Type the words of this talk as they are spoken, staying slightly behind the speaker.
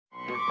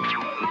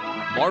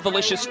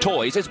Marvelicious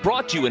Toys is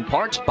brought to you in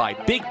part by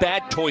Big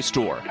Bad Toy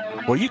Store,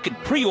 where you can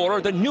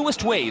pre-order the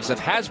newest waves of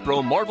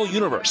Hasbro Marvel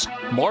Universe,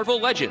 Marvel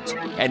Legends,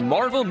 and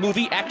Marvel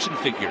movie action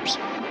figures.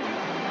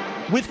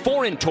 With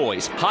foreign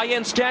toys,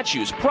 high-end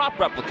statues, prop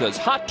replicas,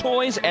 hot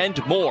toys,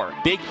 and more,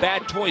 Big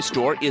Bad Toy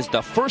Store is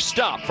the first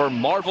stop for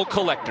Marvel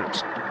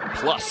collectors.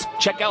 Plus,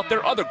 check out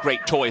their other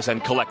great toys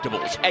and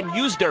collectibles, and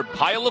use their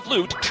pile of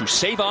loot to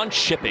save on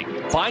shipping.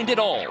 Find it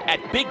all at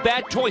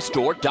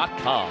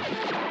BigBadToyStore.com.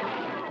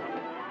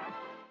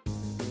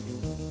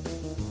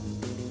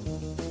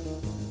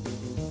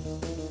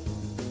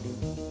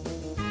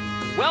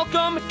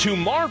 Welcome to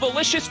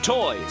Marvelicious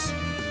Toys,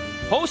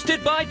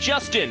 hosted by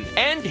Justin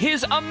and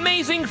his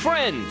amazing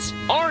friends,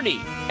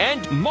 Arnie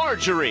and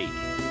Marjorie.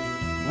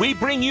 We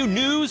bring you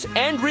news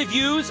and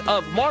reviews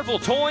of Marvel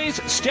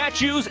toys,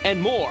 statues,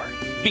 and more,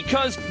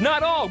 because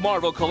not all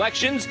Marvel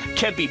collections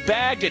can be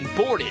bagged and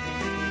boarded.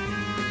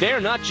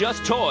 They're not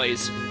just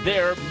toys,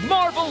 they're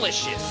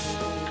Marvelicious.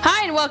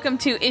 Hi, and welcome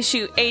to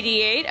issue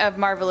 88 of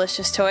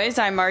Marvelicious Toys.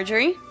 I'm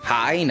Marjorie.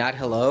 Hi, not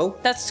hello.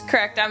 That's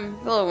correct. I'm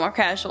a little more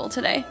casual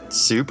today.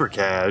 Super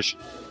cash.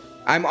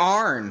 I'm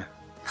Arn.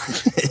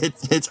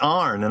 it's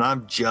Arn, and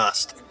I'm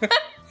Just.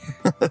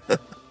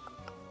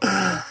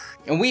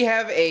 And we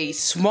have a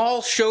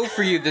small show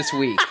for you this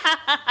week.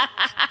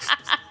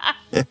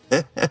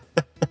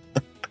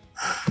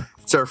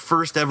 It's our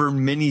first ever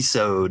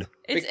mini-sode.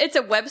 It's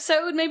a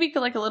websode, maybe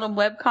like a little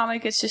web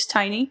comic. It's just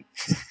tiny.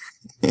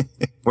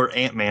 We're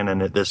Ant-Man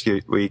in it this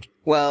week.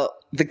 Well,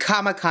 the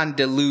Comic-Con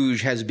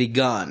deluge has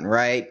begun,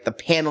 right? The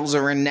panels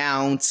are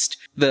announced.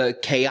 The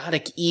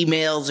chaotic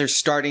emails are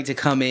starting to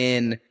come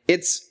in.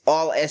 It's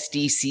all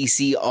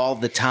SDCC all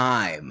the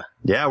time.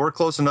 Yeah, we're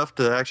close enough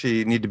to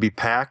actually need to be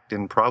packed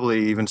and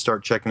probably even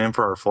start checking in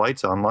for our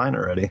flights online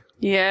already.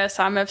 Yes,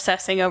 I'm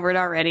obsessing over it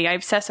already. I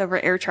obsess over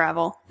air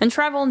travel and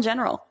travel in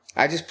general.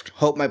 I just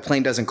hope my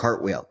plane doesn't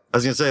cartwheel. I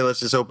was going to say, let's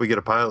just hope we get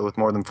a pilot with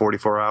more than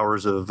 44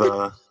 hours of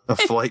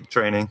flight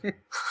training.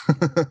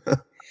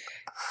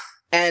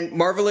 And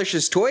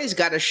Marvelicious Toys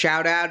got a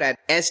shout out at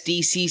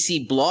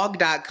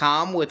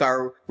sdccblog.com with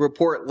our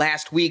report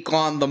last week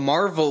on the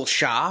Marvel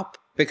shop,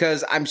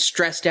 because I'm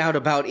stressed out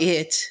about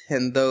it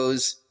and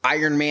those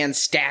Iron Man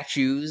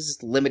statues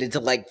limited to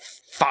like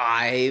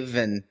 5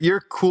 and... Your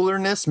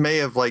coolerness may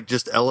have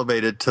just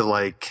elevated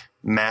to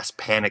mass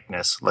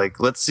panicness.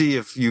 Let's see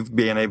if you've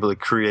been able to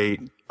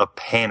create a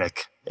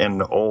panic and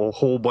a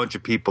whole bunch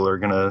of people are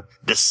going to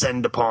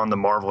descend upon the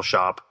Marvel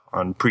shop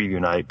on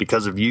preview night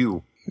because of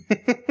you.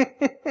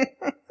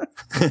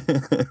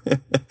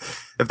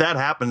 If that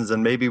happens,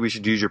 then maybe we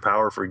should use your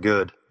power for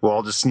good. We'll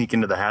all just sneak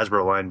into the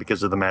Hasbro line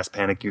because of the mass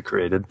panic you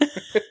created.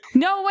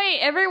 No, wait,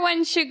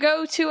 everyone should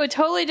go to a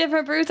totally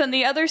different booth on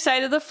the other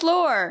side of the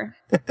floor.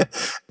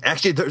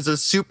 Actually, there's a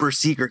super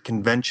secret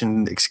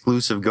convention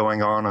exclusive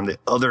going on the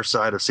other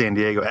side of San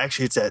Diego.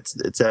 Actually, it's at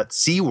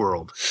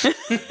SeaWorld.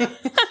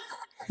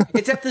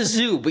 It's at the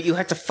zoo, but you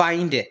have to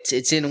find it.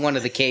 It's in one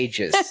of the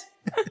cages.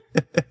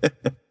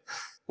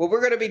 Well,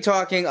 we're going to be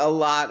talking a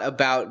lot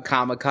about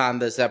Comic-Con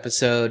this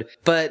episode,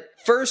 but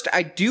first,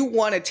 I do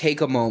want to take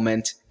a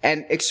moment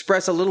and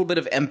express a little bit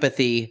of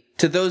empathy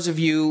to those of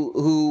you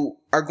who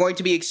are going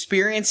to be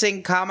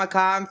experiencing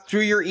Comic-Con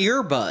through your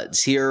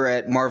earbuds here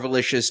at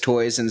Marvelicious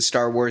Toys and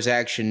Star Wars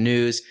Action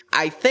News.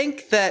 I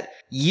think that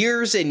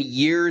years and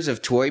years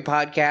of toy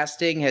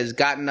podcasting has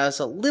gotten us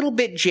a little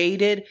bit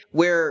jaded,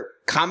 where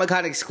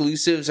Comic-Con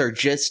exclusives are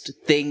just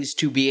things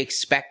to be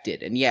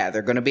expected. And yeah,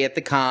 they're going to be at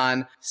the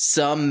con.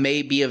 Some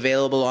may be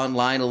available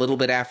online a little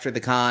bit after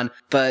the con,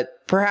 but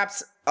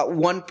perhaps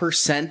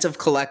 1% of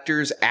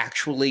collectors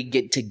actually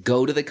get to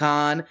go to the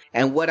con.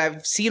 And what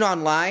I've seen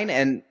online,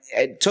 and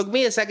it took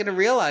me a second to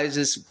realize,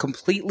 is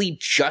completely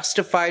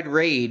justified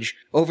rage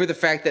over the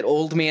fact that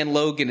Old Man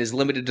Logan is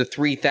limited to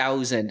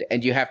 3,000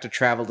 and you have to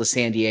travel to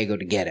San Diego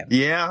to get him.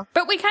 Yeah.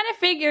 But we kind of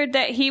figured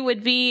that he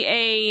would be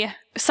a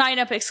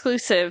sign-up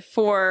exclusive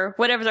for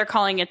whatever they're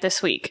calling it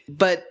this week.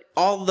 But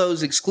all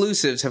those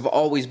exclusives have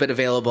always been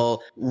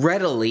available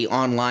readily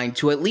online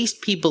to at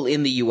least people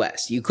in the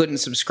US. You couldn't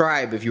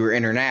subscribe if you were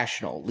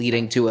international,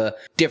 leading to a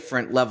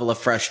different level of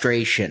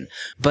frustration.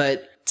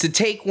 But to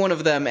take one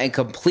of them and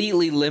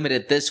completely limit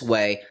it this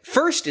way,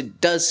 first, it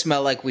does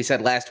smell, like we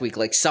said last week,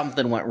 like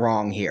something went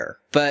wrong here.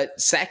 But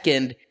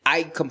second,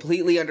 I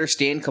completely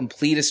understand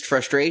completist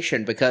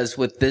frustration, because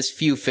with this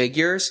few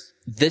figures,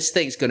 this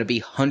thing's going to be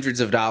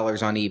hundreds of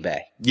dollars on eBay.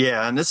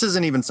 Yeah, and this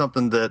isn't even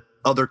something that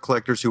other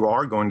collectors who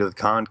are going to the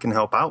con can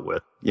help out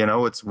with.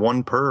 It's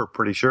one per,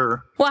 pretty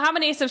sure. Well, how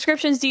many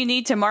subscriptions do you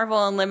need to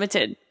Marvel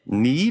Unlimited?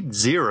 Need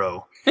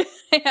 0.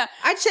 Yeah,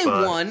 I'd say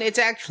 1. It's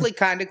actually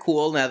kind of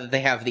cool now that they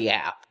have the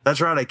app.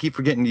 That's right, I keep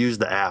forgetting to use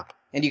the app.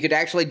 And you could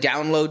actually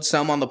download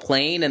some on the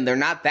plane, and they're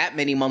not that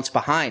many months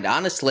behind.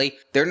 Honestly,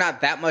 they're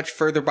not that much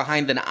further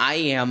behind than I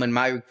am in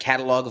my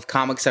catalog of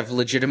comics I've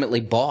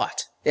legitimately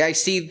bought. I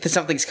see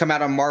something's come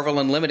out on Marvel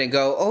Unlimited and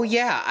go, oh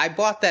yeah, I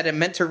bought that and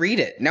meant to read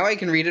it. Now I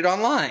can read it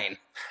online.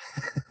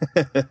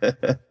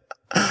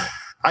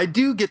 I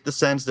do get the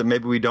sense that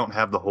maybe we don't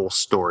have the whole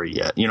story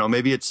yet. You know,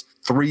 maybe it's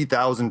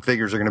 3,000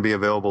 figures are going to be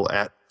available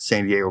at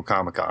San Diego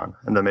Comic-Con,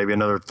 and then maybe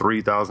another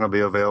 3,000 will be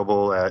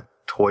available at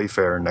Toy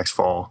Fair next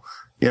fall.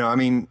 You know, I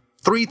mean,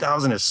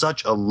 3,000 is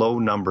such a low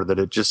number that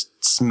it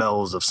just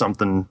smells of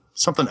something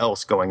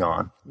else going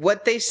on.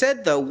 What they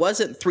said, though,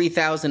 wasn't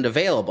 3,000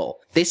 available.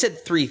 They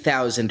said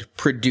 3,000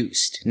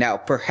 produced. Now,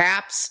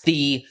 perhaps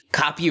the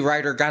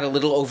copywriter got a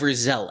little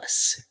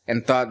overzealous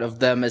and thought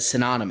of them as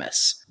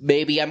synonymous.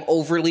 Maybe I'm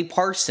overly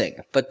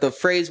parsing, but the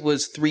phrase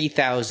was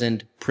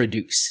 3,000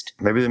 produced.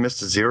 Maybe they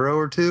missed a 0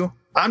 or 2.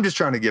 I'm just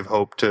trying to give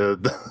hope to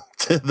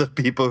the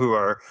people who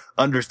are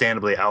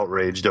understandably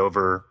outraged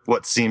over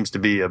what seems to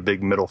be a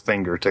big middle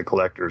finger to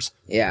collectors.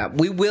 Yeah,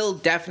 we will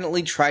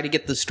definitely try to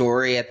get the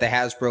story at the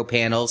Hasbro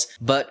panels,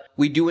 but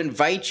we do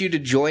invite you to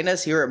join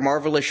us here at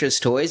Marvelicious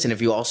Toys, and if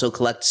you also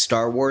collect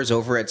Star Wars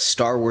over at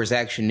Star Wars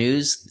Action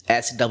News,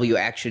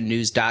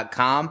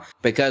 swactionnews.com,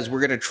 because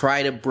we're going to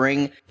try to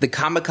bring the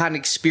Comic-Con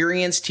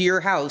experience to your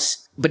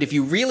house. But if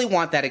you really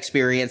want that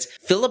experience,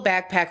 fill a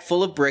backpack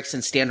full of bricks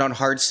and stand on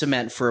hard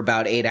cement for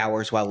about 8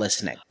 hours while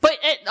listening.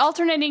 But at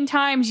alternating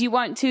times, you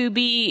want to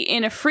be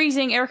in a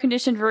freezing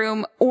air-conditioned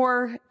room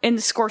or in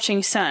the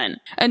scorching sun.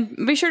 And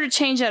be sure to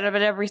change that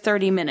about every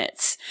 30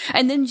 minutes.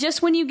 And then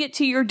just when you get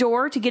to your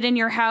door to get in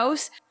your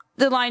house,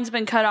 the line's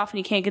been cut off and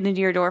you can't get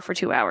into your door for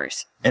 2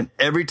 hours. And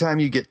every time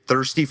you get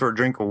thirsty for a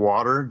drink of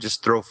water,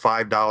 just throw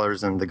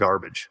 $5 in the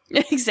garbage.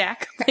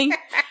 Exactly.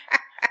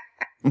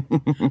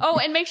 Oh,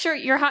 and make sure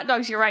your hot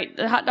dogs, you're right,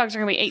 the hot dogs are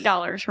going to be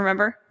 $8,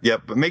 remember?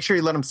 Yep, but make sure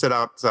you let them sit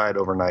outside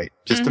overnight,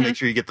 just to make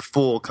sure you get the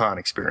full con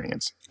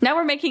experience. Now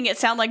we're making it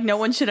sound like no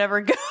one should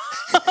ever go.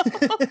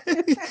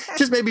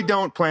 Just maybe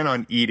don't plan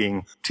on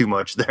eating too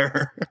much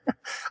there.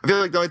 I feel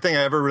like the only thing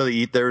I ever really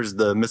eat there is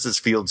the Mrs.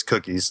 Fields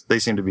cookies. They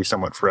seem to be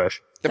somewhat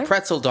fresh. The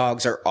pretzel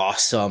dogs are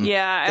awesome.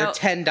 Yeah. They're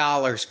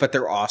 $10, but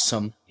they're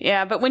awesome.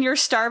 Yeah, but when you're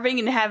starving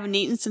and haven't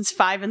eaten since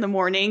 5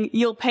 a.m,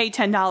 you'll pay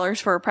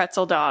 $10 for a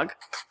pretzel dog.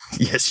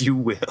 Yes, you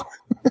will.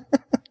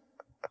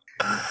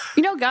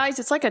 You know, guys,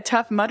 it's like a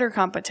Tough Mudder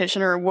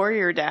competition or a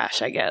Warrior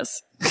Dash, I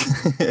guess.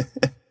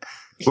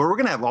 Well, we're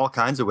going to have all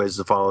kinds of ways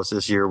to follow us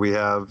this year. We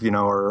have, you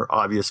know, our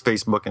obvious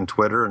Facebook and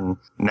Twitter, and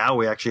now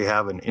we actually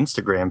have an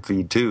Instagram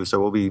feed too. So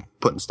we'll be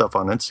putting stuff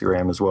on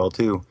Instagram as well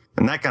too.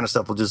 And that kind of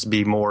stuff will just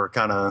be more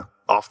kind of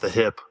off the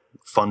hip,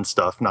 fun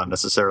stuff, not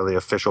necessarily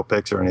official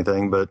pics or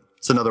anything, but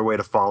it's another way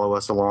to follow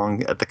us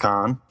along at the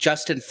con.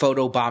 Justin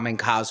photobombing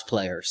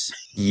cosplayers.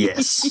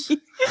 Yes.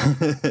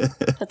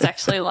 That's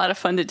actually a lot of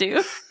fun to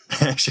do.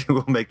 Actually,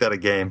 we'll make that a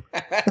game.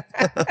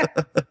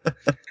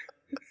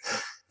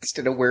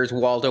 Instead of where's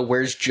Waldo,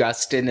 where's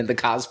Justin in the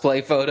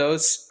cosplay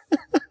photos?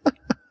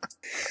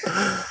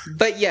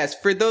 But yes,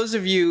 for those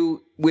of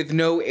you with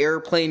no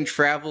airplane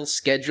travel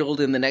scheduled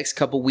in the next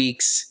couple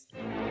weeks,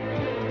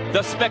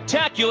 The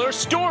Spectacular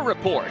Store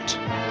Report.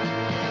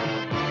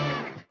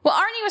 Well,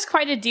 Arnie was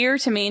quite a dear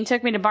to me and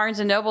took me to Barnes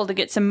 & Noble to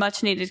get some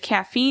much-needed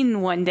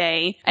caffeine one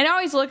day. And I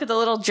always look at the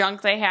little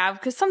junk they have,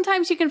 because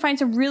sometimes you can find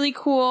some really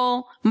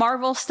cool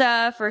Marvel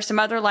stuff or some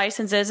other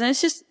licenses, and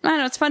it's just, I don't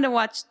know, it's fun to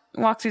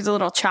walk through the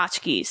little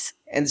tchotchkes.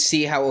 and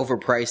see how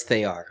overpriced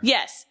they are.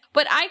 Yes.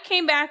 But I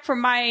came back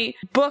from my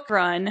book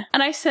run,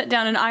 and I set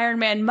down an Iron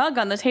Man mug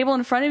on the table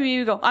in front of you.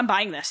 You go, I'm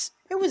buying this.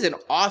 It was an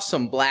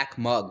awesome black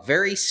mug.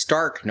 Very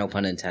stark, no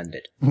pun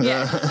intended.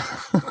 Yeah.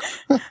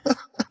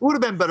 Would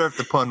have been better if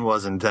the pun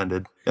was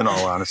intended, in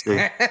all honesty.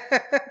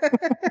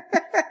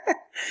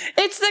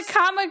 It's the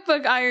comic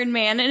book Iron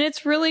Man, and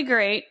it's really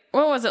great.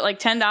 What was it, like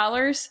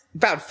 $10?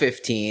 About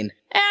 15.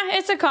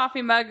 It's a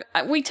coffee mug.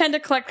 We tend to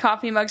collect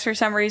coffee mugs for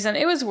some reason.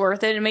 It was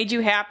worth it. It made you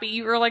happy.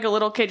 You were like a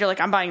little kid. You're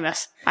like, I'm buying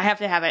this. I have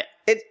to have it.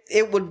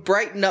 It would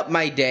brighten up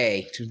my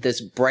day.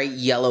 This bright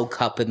yellow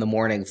cup in the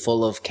morning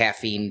full of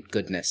caffeine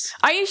goodness.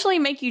 I usually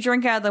make you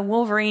drink out of the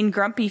Wolverine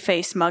grumpy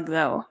face mug,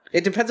 though.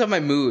 It depends on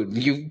my mood.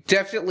 You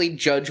definitely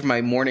judge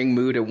my morning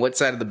mood and what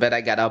side of the bed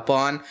I got up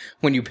on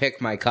when you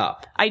pick my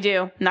cup. I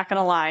do. Not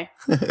gonna lie.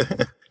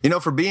 You know,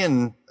 for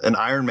being an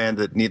Iron Man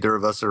that neither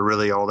of us are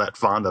really all that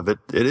fond of, it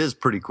is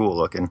pretty cool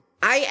looking.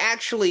 I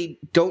actually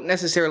don't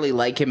necessarily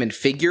like him in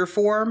figure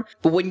form,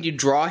 but when you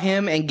draw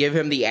him and give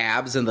him the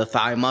abs and the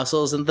thigh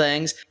muscles and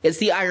things, it's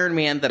the Iron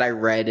Man that I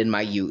read in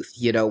my youth.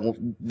 You know,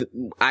 the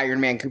Iron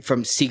Man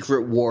from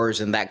Secret Wars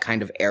and that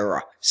kind of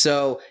era.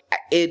 So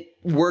it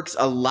works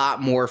a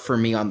lot more for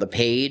me on the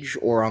page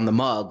or on the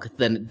mug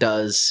than it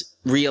does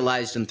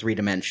realized in 3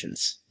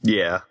 dimensions.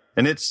 Yeah.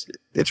 And it's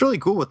really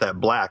cool with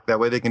that black. That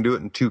way they can do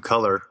it in 2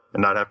 color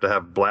and not have to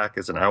have black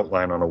as an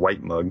outline on a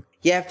white mug.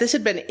 Yeah, if this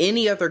had been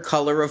any other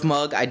color of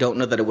mug, I don't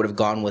know that it would have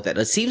gone with it.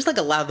 It seems like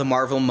a lot of the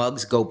Marvel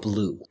mugs go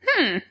blue.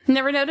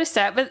 Never noticed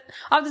that. But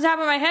off the top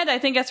of my head, I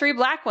think of 3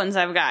 black ones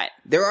I've got.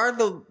 There are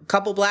the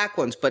couple black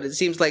ones, but it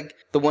seems like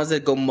the ones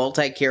that go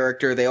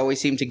multi-character, they always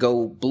seem to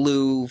go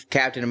blue,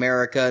 Captain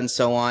America and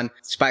so on,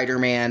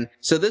 Spider-Man.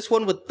 So this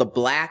one with the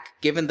black,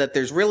 given that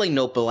there's really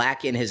no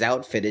black in his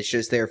outfit, it's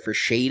just there for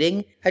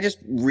shading, I just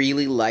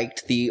really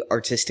liked the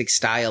artistic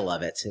style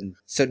of it. And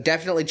so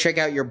definitely check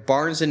out your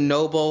Barnes &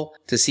 Noble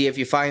to see if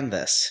you find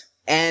this.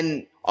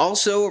 And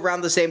also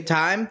around the same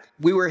time,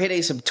 we were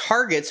hitting some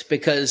targets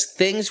because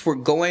things were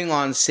going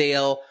on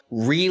sale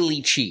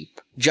really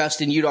cheap.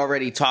 Justin, you'd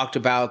already talked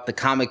about the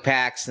comic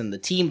packs and the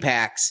team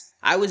packs.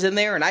 I was in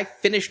there and I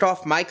finished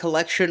off my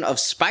collection of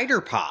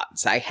spider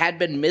pods. I had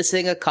been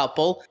missing a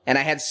couple and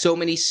I had so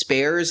many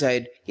spares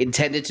I'd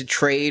intended to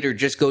trade or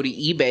just go to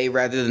eBay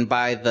rather than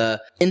buy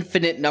the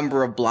infinite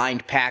number of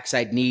blind packs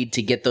I'd need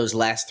to get those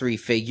last 3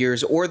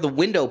 figures, or the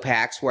window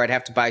packs where I'd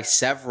have to buy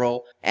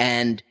several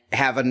and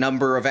have a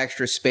number of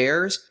extra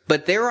spares.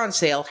 But they were on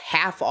sale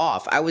half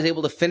off. I was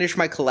able to finish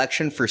my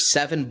collection for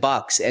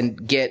 $7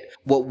 and get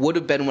what would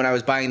have been, when I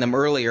was buying them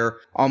earlier,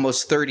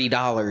 almost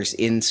 $30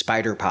 in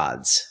spider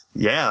pods.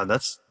 Yeah,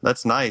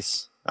 that's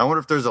nice. I wonder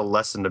if there's a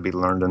lesson to be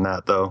learned in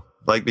that, though.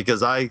 Like,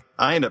 because I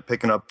ended up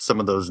picking up some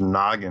of those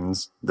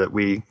noggins that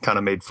we kind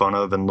of made fun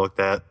of and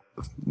looked at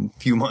a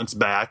few months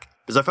back,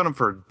 because I found them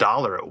for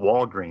 $1 at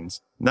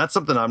Walgreens. And that's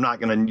something I'm not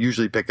going to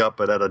usually pick up,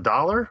 but at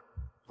 $1,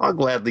 I'll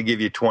gladly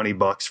give you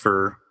 $20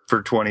 for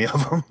 20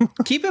 of them.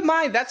 Keep in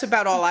mind, that's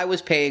about all I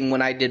was paying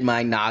when I did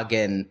my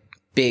noggin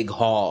big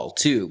haul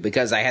too,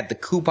 because I had the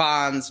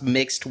coupons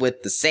mixed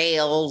with the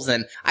sales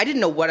and I didn't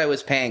know what I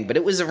was paying, but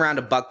it was around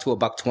 $1 to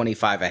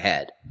 $1.25 a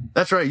head.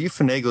 That's right. You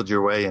finagled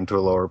your way into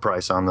a lower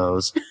price on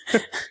those.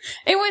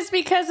 It was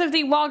because of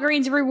the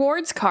Walgreens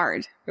rewards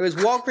card. It was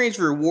Walgreens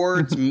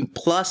rewards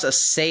plus a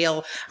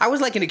sale. I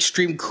was like an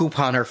extreme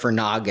couponer for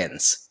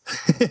noggins.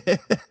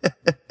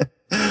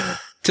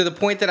 To the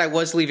point that I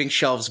was leaving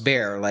shelves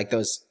bare, like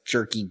those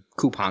jerky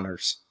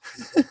couponers.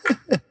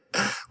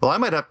 Well, I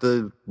might have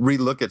to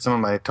relook at some of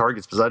my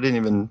targets because I didn't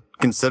even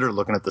consider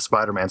looking at the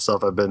Spider-Man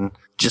stuff. I've been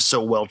just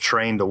so well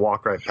trained to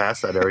walk right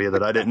past that area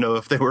that I didn't know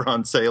if they were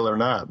on sale or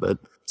not. But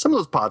some of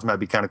those pods might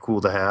be kind of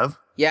cool to have.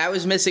 Yeah, I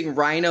was missing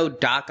Rhino,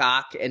 Doc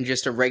Ock, and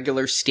just a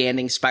regular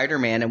standing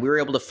Spider-Man, and we were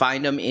able to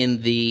find them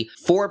in the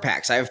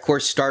 4-packs. I, of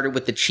course, started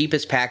with the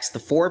cheapest packs. The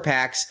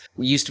 4-packs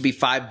used to be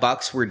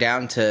 $5. We're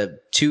down to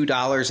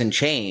 $2 and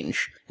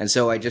change. And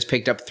so I just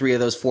picked up 3 of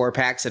those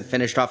 4-packs and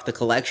finished off the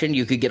collection.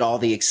 You could get all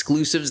the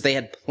exclusives. They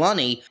had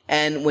plenty.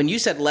 And when you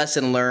said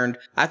lesson learned,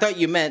 I thought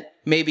you meant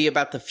maybe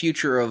about the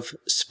future of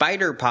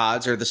spider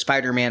pods or the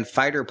Spider-Man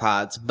fighter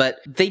pods. But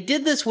they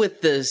did this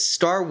with the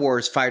Star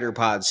Wars fighter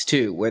pods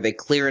too, where they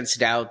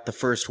clearanced out the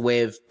first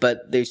wave,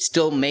 but they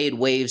still made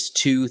waves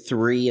 2,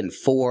 3, and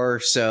 4.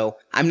 So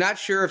I'm not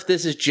sure if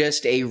this is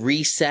just a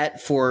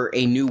reset for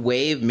a new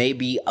wave.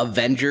 Maybe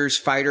Avengers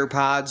fighter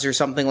pods or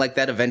something like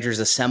that. Avengers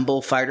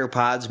Assemble fighter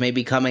pods may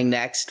be coming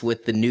next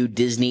with the new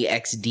Disney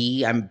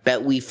XD. I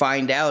bet we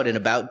find out in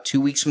about 2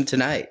 weeks from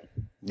tonight.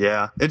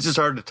 Yeah, it's just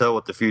hard to tell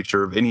what the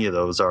future of any of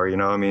those are, you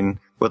know? I mean,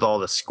 with all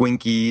the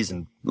Squinkies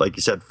and, like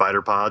you said,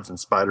 fighter pods and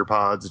spider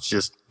pods, it's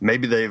just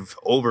maybe they've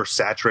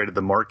oversaturated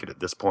the market at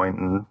this point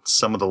and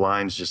some of the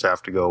lines just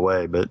have to go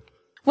away. But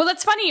well,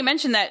 that's funny you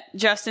mentioned that,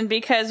 Justin,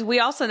 because we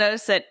also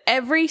noticed that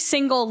every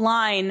single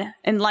line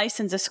and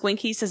license of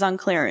Squinkies is on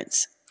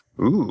clearance.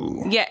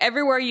 Ooh. Yeah,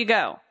 everywhere you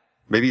go.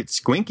 Maybe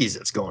it's Squinkies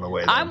that's going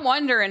away then. I'm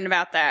wondering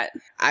about that.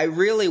 I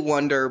really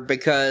wonder,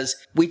 because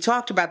we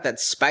talked about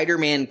that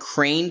Spider-Man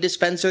crane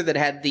dispenser that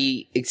had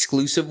the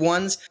exclusive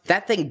ones.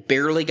 That thing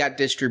barely got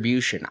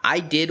distribution.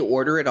 I did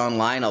order it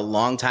online a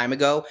long time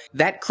ago.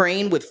 That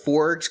crane with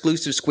 4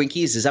 exclusive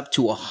Squinkies is up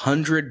to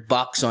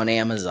 $100 on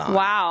Amazon.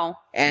 Wow.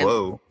 And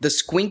Whoa. The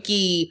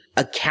Squinky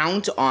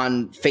account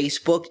on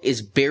Facebook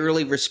is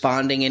barely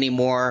responding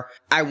anymore.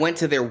 I went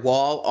to their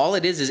wall. All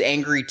it is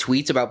angry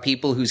tweets about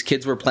people whose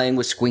kids were playing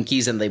with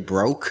Squinkies and they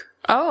broke.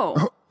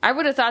 Oh, I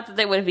would have thought that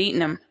they would have eaten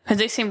them, because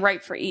they seem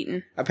ripe for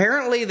eating.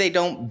 Apparently they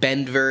don't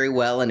bend very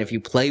well, and if you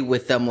play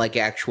with them like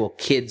actual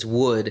kids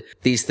would,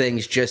 these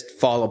things just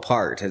fall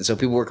apart. And so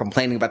people were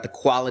complaining about the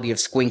quality of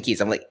Squinkies.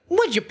 I'm like,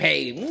 what'd you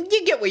pay?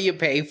 You get what you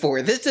pay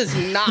for. This is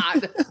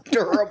not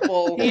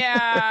durable.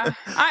 Yeah,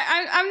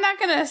 I'm not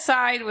going to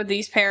side with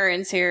these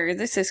parents here.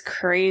 This is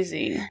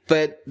crazy.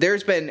 But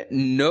there's been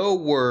no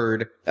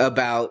word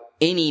about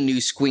any new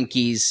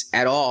Squinkies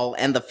at all,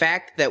 and the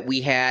fact that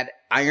we had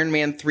Iron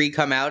Man 3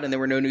 come out and there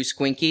were no new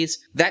Squinkies,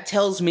 that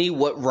tells me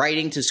what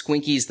writing to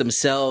Squinkies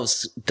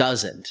themselves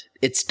doesn't.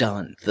 It's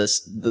done.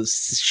 The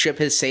ship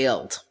has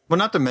sailed. Well,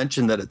 not to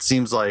mention that it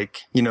seems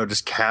like, you know,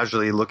 just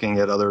casually looking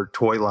at other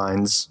toy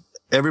lines,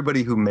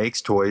 everybody who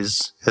makes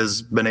toys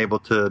has been able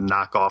to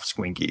knock off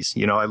Squinkies.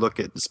 You know, I look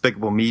at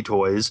Despicable Me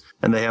toys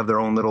and they have their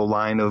own little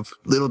line of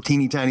little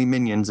teeny tiny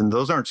minions, and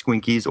those aren't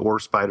Squinkies or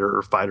spider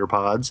or fighter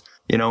pods,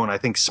 you know, and I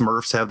think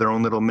Smurfs have their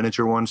own little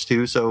miniature ones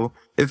too. So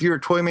if you're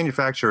a toy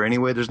manufacturer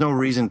anyway, there's no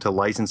reason to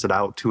license it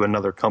out to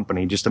another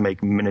company just to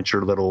make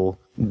miniature little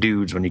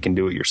dudes when you can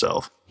do it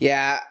yourself.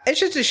 Yeah, it's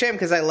just a shame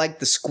because I like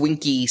the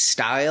Squinky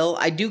style.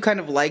 I do kind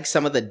of like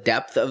some of the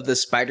depth of the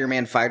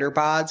Spider-Man fighter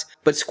pods,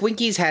 but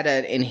Squinkies had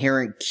an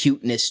inherent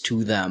cuteness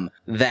to them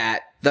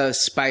that the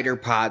spider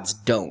pods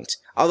don't.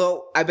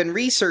 Although I've been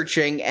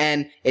researching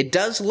and it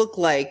does look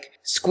like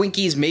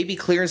Squinkies may be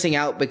clearancing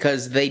out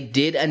because they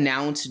did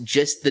announce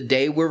just the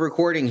day we're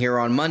recording here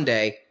on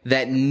Monday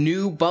that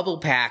new bubble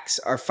packs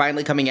are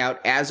finally coming out,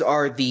 as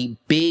are the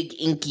big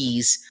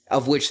Inkies,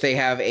 of which they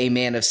have a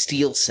Man of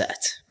Steel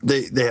set.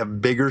 They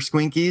have bigger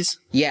Squinkies?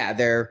 Yeah,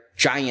 they're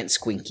giant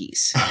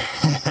Squinkies.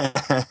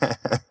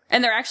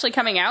 And they're actually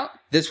coming out?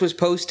 This was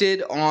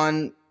posted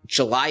on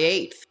July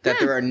 8th, that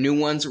there are new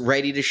ones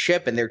ready to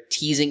ship, and they're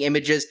teasing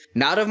images,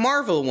 not of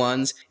Marvel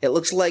ones. It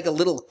looks like a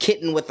little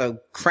kitten with a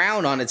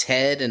crown on its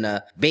head and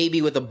a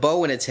baby with a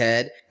bow in its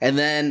head. And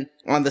then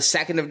on the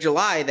 2nd of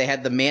July, they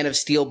had the Man of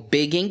Steel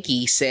Big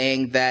Inky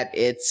saying that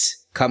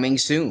it's coming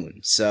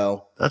soon.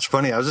 So that's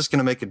funny. I was just going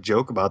to make a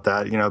joke about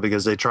that,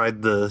 because they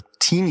tried the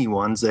teeny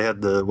ones. They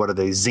had the, what are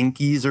they,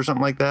 Zinkies or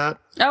something like that?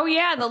 Oh,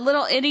 yeah, the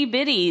little itty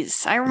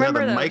bitties. I remember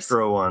the those.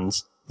 micro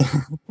ones.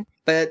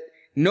 But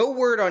no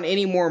word on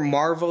any more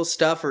Marvel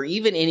stuff or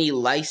even any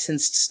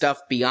licensed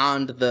stuff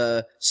beyond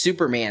the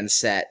Superman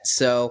set.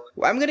 So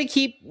I'm going to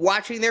keep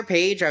watching their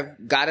page.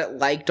 I've got it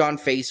liked on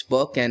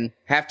Facebook and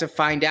have to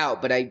find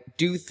out. But I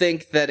do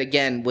think that,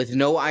 again, with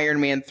no Iron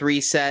Man 3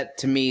 set,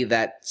 to me,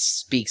 that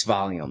speaks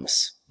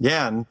volumes.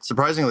 Yeah, and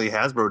surprisingly,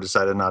 Hasbro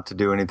decided not to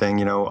do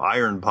anything.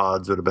 Iron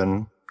Pods would have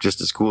been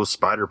just as cool as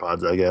Spider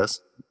Pods, I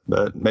guess.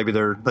 But maybe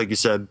they're, like you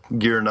said,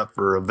 gearing up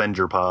for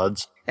Avenger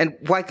Pods. And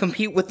why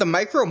compete with the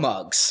Micro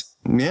Mugs?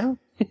 Yeah.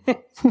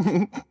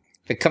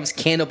 It comes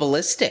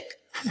cannibalistic.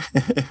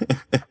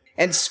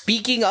 And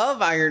speaking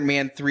of Iron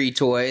Man 3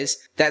 toys,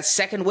 that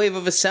second wave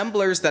of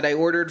assemblers that I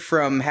ordered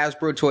from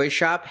Hasbro Toy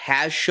Shop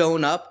has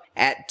shown up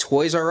at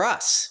Toys R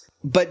Us.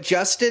 But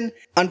Justin,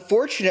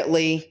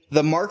 unfortunately,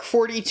 the Mark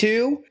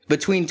 42,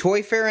 between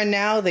Toy Fair and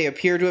now, they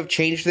appear to have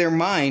changed their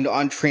mind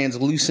on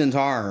translucent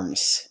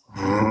arms.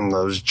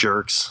 Those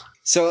jerks.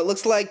 So it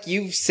looks like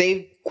you've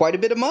saved quite a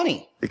bit of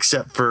money.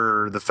 Except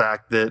for the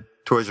fact that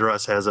Toys R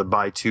Us has a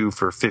buy two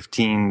for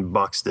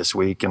 $15 this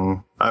week,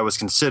 and I was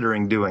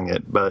considering doing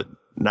it, but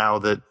now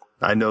that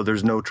I know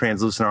there's no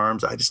translucent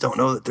arms, I just don't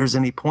know that there's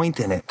any point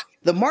in it.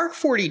 The Mark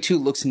 42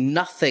 looks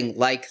nothing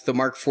like the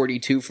Mark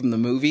 42 from the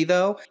movie,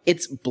 though.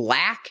 It's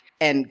black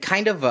and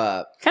kind of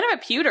a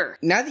pewter.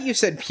 Now that you've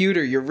said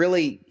pewter, you're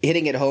really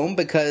hitting it home,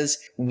 because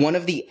one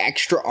of the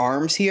extra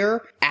arms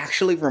here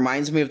actually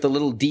reminds me of the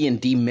little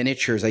D&D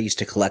miniatures I used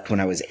to collect when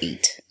I was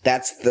 8.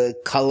 That's the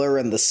color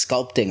and the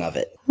sculpting of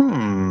it.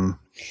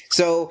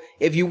 So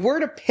if you were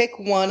to pick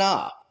one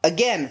up,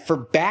 again, for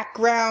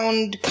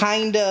background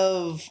kind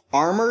of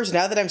armors,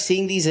 now that I'm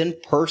seeing these in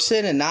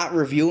person and not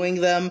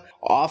reviewing them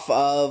off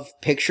of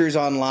pictures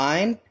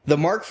online, the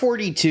Mark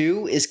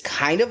 42 is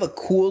kind of a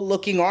cool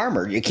looking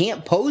armor. You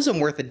can't pose him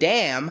worth a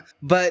damn,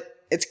 but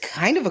it's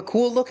kind of a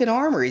cool looking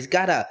armor. He's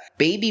got a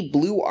baby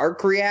blue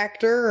arc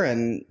reactor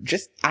and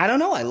just, I don't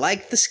know, I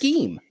like the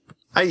scheme.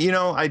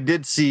 I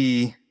did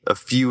see a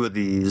few of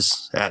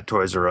these at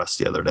Toys R Us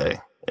the other day,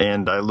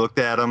 and I looked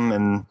at them,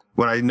 and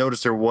when I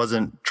noticed there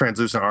wasn't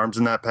translucent arms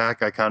in that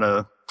pack, I kind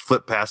of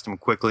flipped past them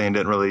quickly and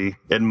didn't really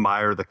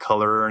admire the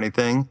color or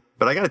anything.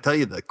 But I got to tell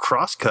you, the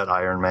crosscut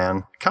Iron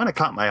Man kind of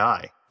caught my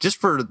eye, just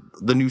for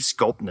the new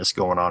sculptness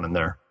going on in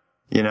there.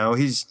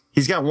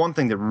 He's got one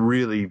thing that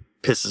really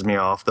pisses me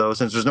off, though,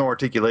 since there's no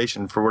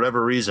articulation. For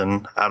whatever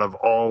reason, out of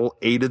all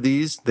 8 of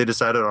these, they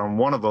decided on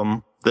one of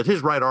them that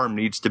his right arm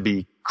needs to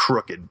be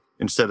crooked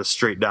instead of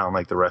straight down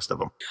like the rest of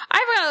them.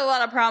 I've got a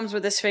lot of problems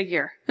with this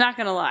figure, not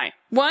gonna lie.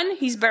 One,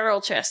 he's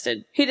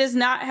barrel-chested. He does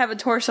not have a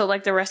torso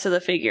like the rest of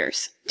the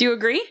figures. Do you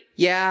agree?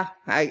 Yeah,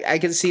 I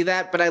can see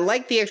that, but I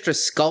like the extra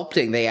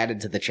sculpting they added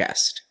to the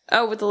chest.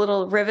 Oh, with the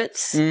little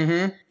rivets?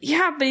 Mm-hmm.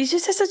 Yeah, but he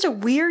just has such a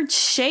weird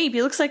shape.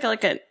 He looks like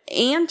an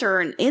ant or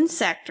an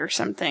insect or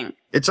something.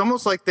 It's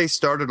almost like they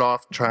started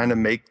off trying to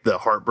make the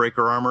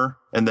Heartbreaker armor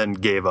and then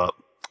gave up.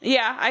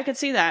 Yeah, I could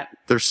see that.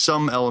 There's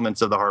some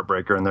elements of the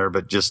Heartbreaker in there,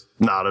 but just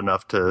not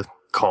enough to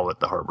call it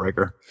the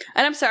Heartbreaker.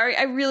 And I'm sorry,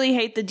 I really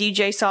hate the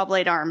DJ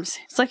Sawblade arms.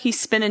 It's like he's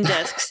spinning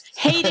discs.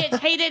 Hate it,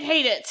 hate it,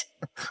 hate it.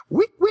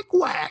 Wick, wick,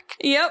 whack.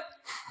 Yep.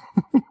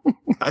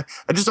 I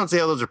just don't see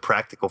how those are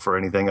practical for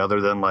anything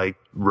other than, like,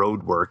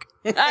 road work.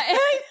 I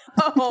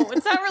know.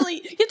 It's not really...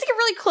 You have to get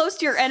really close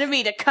to your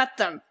enemy to cut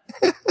them.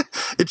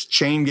 It's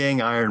Chain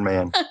Gang Iron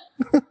Man.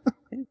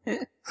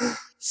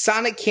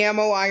 Sonic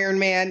Camo Iron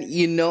Man,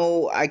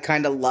 I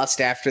kind of lust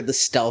after the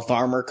stealth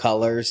armor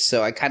colors,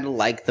 so I kind of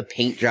like the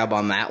paint job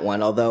on that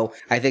one, although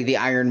I think the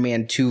Iron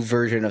Man 2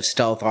 version of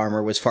stealth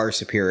armor was far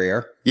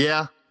superior.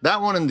 Yeah,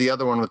 that one and the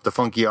other one with the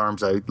funky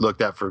arms I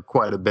looked at for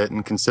quite a bit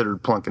and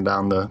considered plunking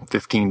down the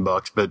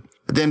 $15, but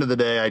at the end of the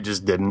day, I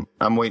just didn't.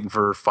 I'm waiting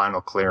for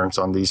final clearance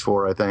on these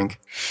 4, I think.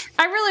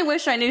 I really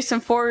wish I knew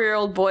some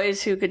 4-year-old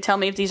boys who could tell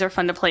me if these are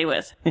fun to play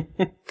with.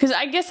 Because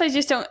I guess I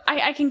just don't...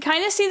 I can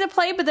kind of see the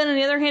play, but then on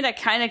the other hand, I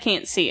kind of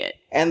can't see it.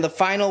 And the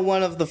final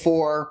one of the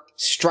 4,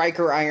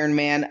 Striker Iron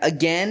Man,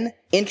 again,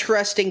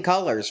 interesting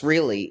colors,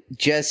 really.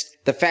 Just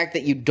the fact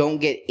that you don't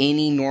get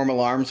any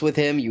normal arms with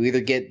him. You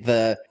either get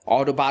the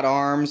Autobot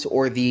arms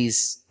or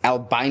these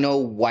albino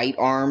white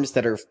arms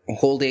that are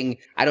holding,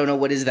 I don't know,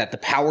 what is that? The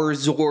Power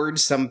Zord,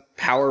 some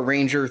Power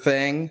Ranger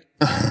thing?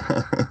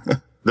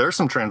 There's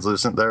some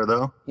translucent there,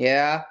 though.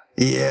 Yeah?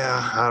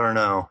 Yeah, I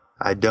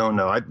don't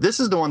know. This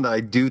is the one that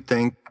I do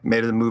think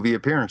made a movie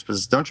appearance.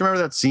 Because don't you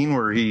remember that scene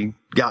where he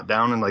got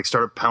down and like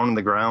started pounding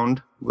the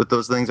ground with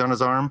those things on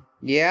his arm?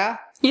 Yeah?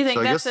 You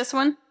think that's this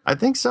one? I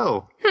think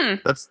so.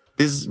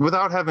 Is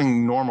without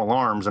having normal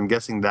arms, I'm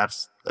guessing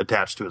that's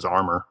attached to his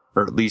armor,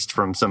 or at least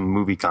from some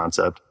movie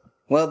concept.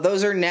 Well,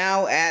 those are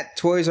now at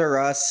Toys R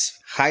Us,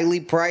 highly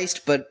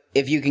priced, but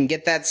if you can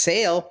get that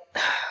sale,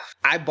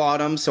 I bought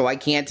them, so I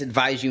can't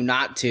advise you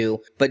not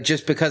to, but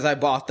just because I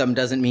bought them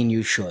doesn't mean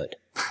you should.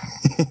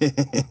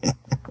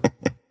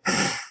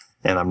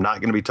 And I'm not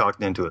going to be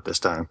talked into it this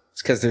time.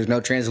 It's because there's no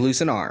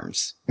translucent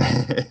arms.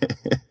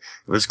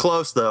 It was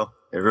close, though.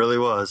 It really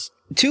was.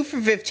 2 for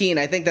 $15,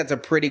 I think that's a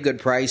pretty good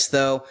price,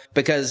 though,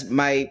 because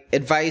my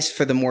advice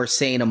for the more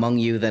sane among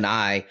you than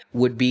I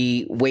would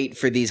be wait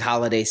for these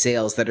holiday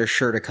sales that are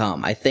sure to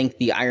come. I think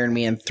the Iron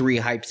Man 3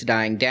 hype's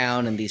dying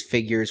down, and these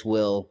figures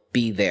will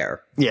be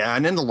there. Yeah,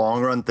 and in the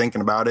long run,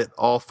 thinking about it,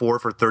 all 4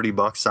 for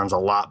 $30 sounds a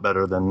lot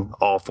better than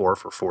all 4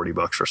 for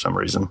 $40 for some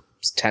reason.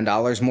 It's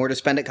 $10 more to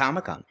spend at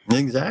Comic-Con.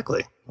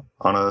 Exactly.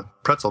 On a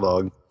pretzel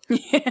dog.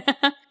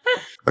 Yeah.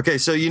 Okay,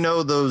 so you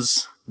know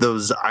those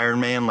Iron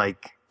Man,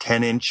 like,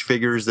 10-inch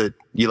figures that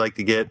you like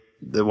to get?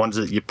 The ones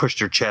that you push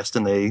your chest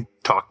and they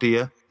talk to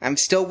you? I'm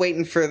still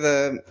waiting for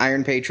the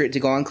Iron Patriot to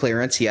go on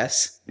clearance,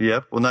 yes.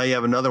 Yep. Well, now you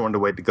have another one to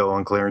wait to go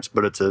on clearance,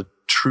 but it's a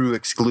true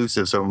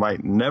exclusive, so it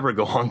might never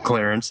go on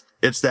clearance.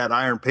 It's that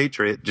Iron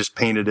Patriot just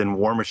painted in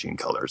War Machine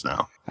colors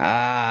now.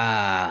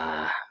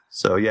 Ah.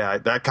 So, yeah,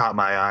 that caught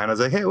my eye, and I was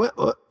like, hey, what?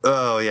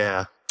 Oh,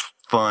 yeah.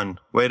 Fun.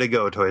 Way to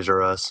go, Toys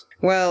R Us.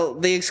 Well,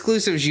 the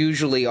exclusives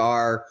usually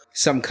are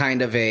some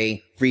kind of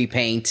a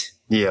repaint.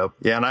 Yep.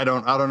 Yeah, and I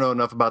don't know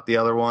enough about the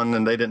other one,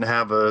 and they didn't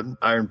have a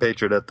Iron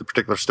Patriot at the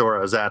particular store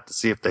I was at to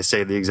see if they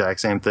say the exact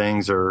same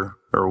things or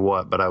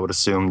what, but I would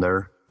assume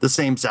they're the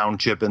same sound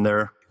chip in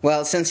there.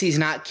 Well, since he's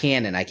not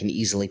canon, I can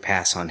easily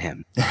pass on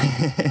him.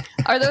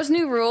 Are those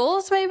new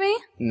rules, maybe?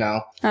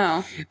 No.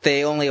 Oh.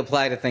 They only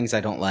apply to things I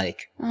don't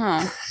like.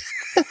 Oh.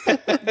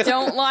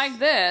 Don't like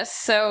this,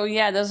 so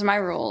yeah, those are my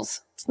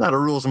rules. It's not a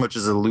rule so much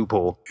as a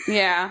loophole.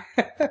 Yeah.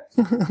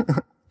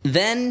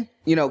 Then,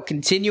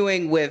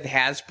 continuing with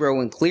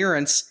Hasbro and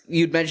clearance,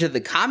 you'd mentioned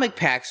the comic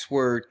packs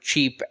were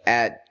cheap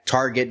at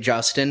Target,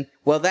 Justin.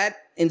 Well, that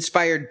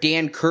inspired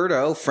Dan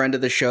Curto, friend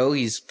of the show.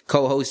 He's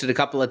co-hosted a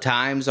couple of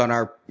times on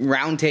our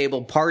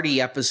Roundtable Party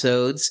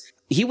episodes.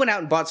 He went out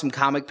and bought some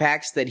comic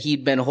packs that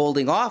he'd been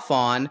holding off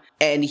on,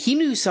 and he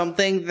knew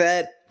something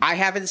that I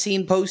haven't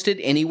seen posted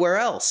anywhere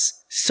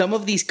else. Some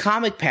of these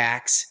comic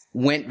packs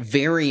went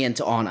variant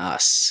on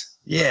us.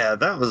 Yeah,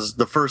 that was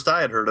the first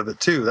I had heard of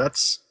it, too.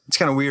 It's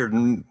kind of weird,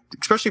 and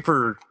especially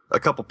for a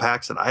couple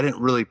packs that I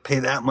didn't really pay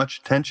that much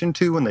attention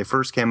to when they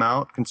first came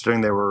out, considering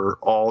they were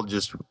all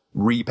just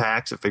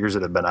repacks of figures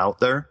that had been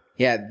out there.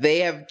 Yeah, they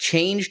have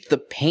changed the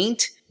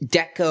paint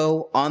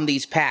deco on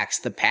these packs.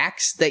 The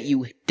packs that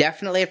you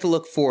definitely have to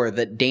look for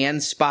that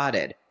Dan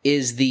spotted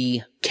is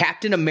the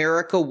Captain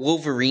America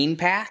Wolverine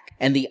pack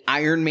and the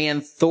Iron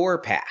Man Thor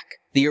pack.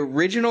 The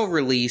original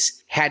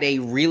release had a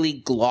really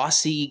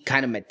glossy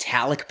kind of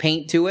metallic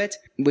paint to it,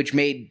 which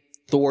made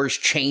Thor's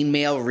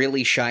chainmail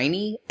really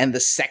shiny, and the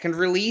second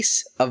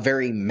release, a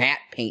very matte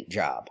paint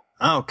job.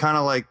 Oh, kind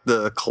of like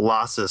the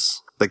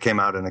Colossus that came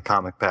out in a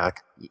comic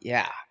pack.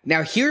 Yeah.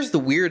 Now, here's the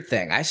weird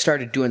thing. I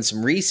started doing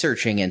some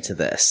researching into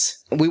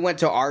this. We went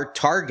to our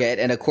Target,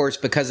 and of course,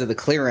 because of the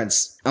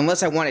clearance,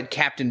 unless I wanted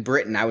Captain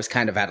Britain, I was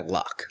kind of out of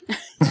luck.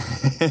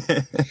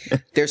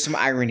 There's some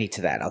irony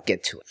to that. I'll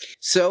get to it.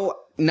 So,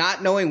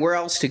 not knowing where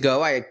else to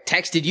go, I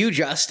texted you,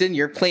 Justin,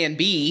 your plan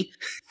B.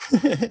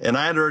 And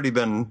I had already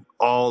been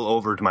all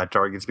over to my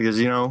Targets because,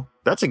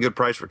 that's a good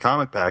price for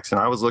comic packs. And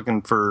I was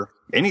looking for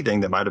anything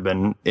that might have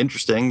been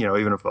interesting,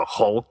 even if a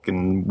Hulk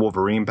and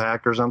Wolverine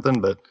pack or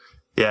something. But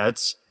yeah,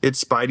 it's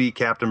Spidey,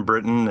 Captain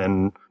Britain,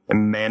 and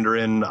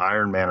Mandarin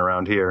Iron Man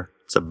around here.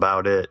 It's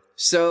about it.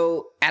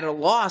 So, at a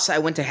loss, I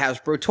went to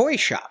Hasbro Toy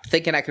Shop,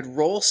 thinking I could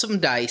roll some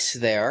dice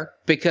there,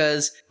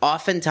 because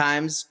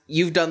oftentimes,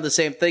 you've done the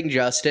same thing,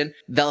 Justin.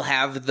 They'll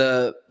have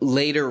the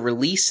later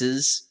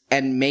releases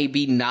and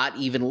maybe not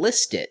even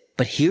list it.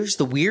 But here's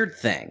the weird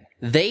thing.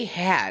 They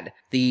had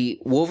the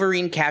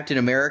Wolverine Captain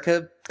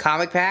America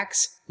comic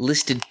packs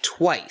listed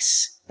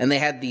twice, and they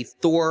had the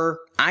Thor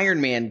Iron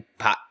Man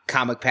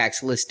comic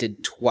packs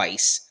listed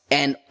twice.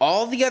 And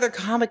all the other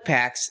comic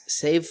packs,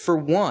 save for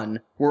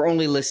one, were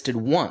only listed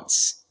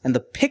once. And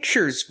the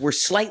pictures were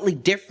slightly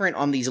different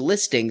on these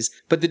listings,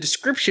 but the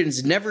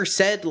descriptions never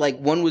said, like,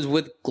 one was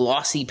with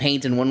glossy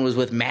paint and one was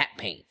with matte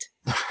paint.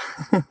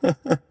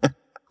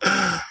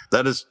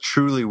 That is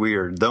truly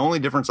weird. The only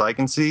difference I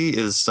can see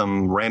is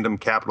some random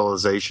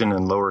capitalization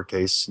and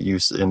lowercase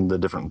use in the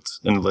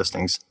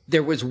listings.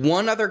 There was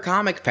one other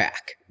comic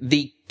pack.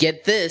 The,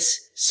 get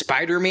this,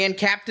 Spider-Man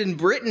Captain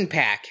Britain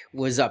pack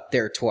was up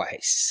there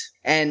twice.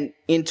 And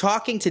in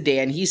talking to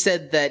Dan, he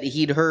said that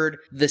he'd heard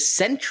the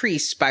Sentry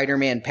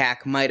Spider-Man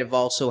pack might have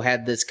also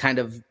had this kind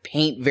of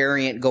paint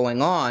variant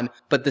going on,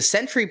 but the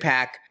Sentry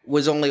pack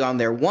was only on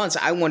there once.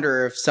 I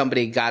wonder if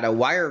somebody got a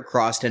wire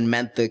crossed and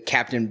meant the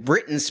Captain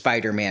Britain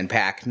Spider-Man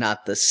pack,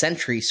 not the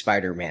Sentry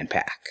Spider-Man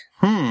pack.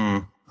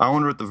 I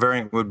wonder what the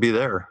variant would be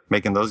there.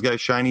 Making those guys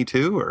shiny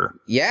too, or?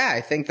 Yeah, I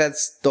think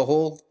that's the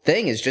whole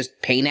thing, is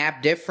just paint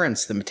app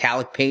difference, the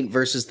metallic paint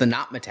versus the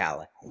not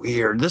metallic.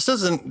 Weird. This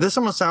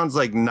almost sounds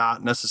like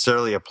not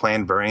necessarily a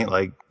planned variant.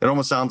 Like, it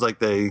almost sounds like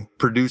they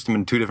produced them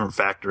in two different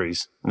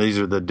factories. And these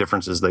are the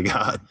differences they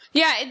got.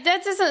 Yeah,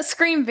 that doesn't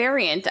scream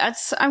variant.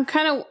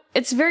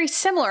 It's very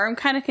similar. I'm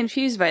kind of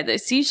confused by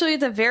this. Usually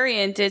the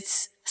variant,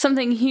 it's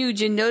something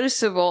huge and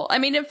noticeable. I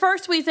mean, at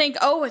first we think,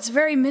 oh, it's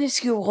very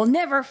minuscule. We'll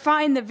never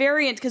find the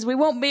variant because we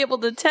won't be able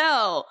to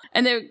tell.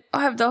 And they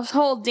have this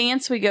whole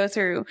dance we go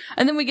through.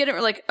 And then we get it,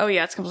 we're like, oh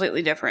yeah, it's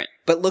completely different.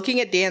 But looking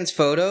at Dan's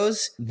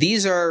photos,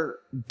 these are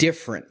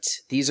different.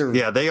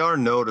 Yeah, they are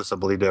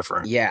noticeably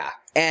different. Yeah.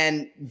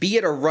 And be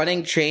it a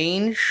running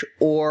change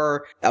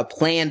or a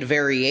planned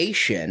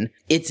variation,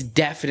 it's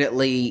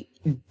definitely...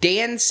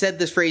 Dan said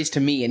this phrase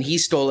to me, and he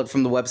stole it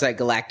from the website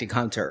Galactic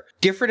Hunter.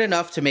 Different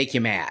enough to make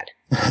you mad.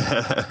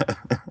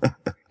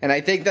 And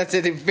I think that's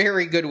a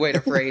very good way to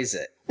phrase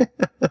it.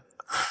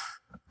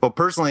 Well,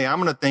 personally,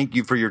 I'm going to thank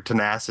you for your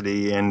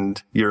tenacity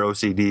and your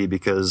OCD,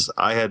 because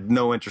I had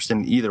no interest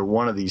in either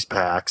one of these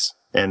packs.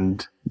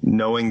 And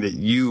knowing that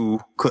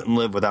you couldn't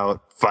live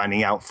without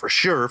finding out for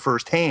sure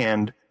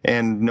firsthand,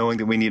 and knowing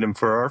that we need them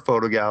for our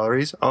photo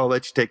galleries, I'll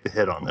let you take the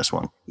hit on this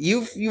one.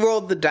 You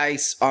rolled the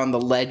dice on the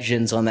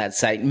legends on that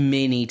site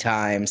many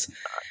times.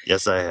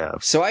 Yes, I have.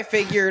 So I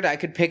figured I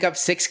could pick up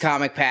 6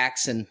 comic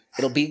packs, and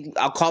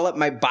I'll call it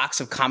my box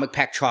of comic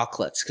pack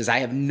chocolates, because I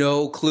have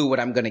no clue what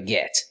I'm going to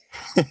get.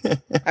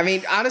 I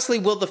mean, honestly,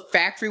 will the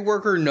factory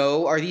worker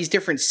know? Are these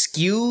different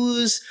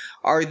SKUs?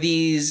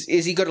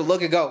 Is he going to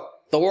look and go,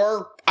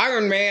 Thor,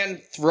 Iron Man,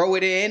 throw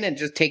it in and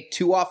just take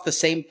 2 off the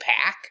same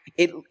pack?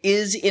 It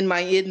is in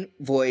my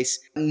invoice,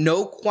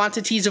 no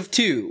quantities of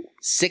 2,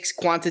 6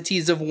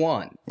 quantities of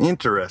 1.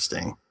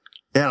 Interesting.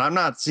 Yeah,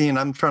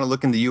 I'm trying to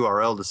look in the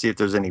URL to see if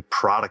there's any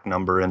product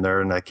number in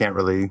there, and I can't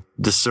really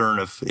discern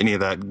if any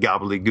of that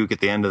gobbledygook at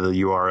the end of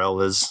the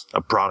URL is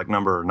a product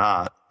number or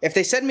not. If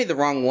they send me the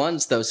wrong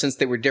ones, though, since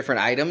they were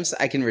different items,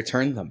 I can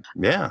return them.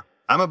 Yeah.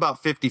 I'm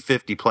about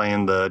 50-50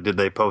 playing the did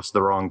they post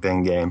the wrong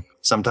thing game.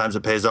 Sometimes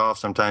it pays off.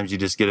 Sometimes you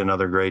just get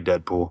another gray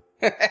Deadpool.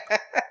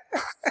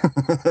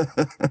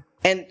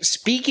 And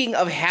speaking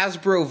of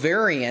Hasbro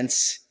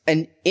variants,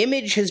 an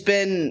image has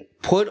been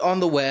put on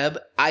the web.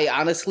 I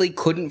honestly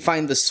couldn't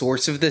find the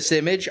source of this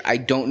image. I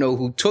don't know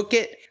who took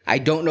it. I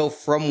don't know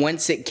from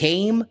whence it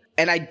came.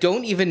 And I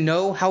don't even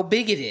know how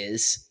big it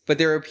is. But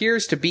there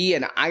appears to be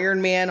an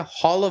Iron Man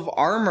Hall of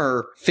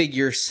Armor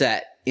figure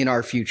set in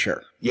our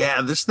future.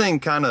 Yeah, this thing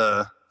kind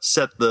of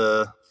set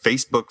the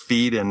Facebook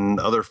feed and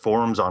other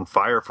forums on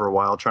fire for a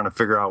while, trying to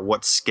figure out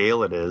what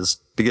scale it is.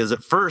 Because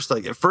at first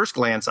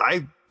glance,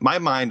 my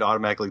mind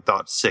automatically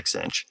thought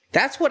 6-inch.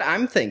 That's what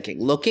I'm thinking.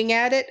 Looking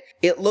at it,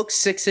 it looks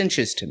 6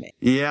 inches to me.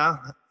 Yeah,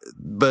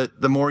 but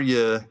the more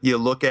you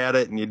look at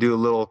it and you do a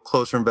little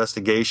closer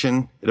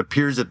investigation, it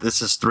appears that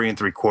this is 3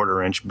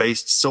 3/4 inch,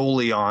 based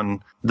solely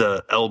on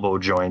the elbow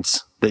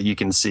joints that you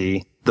can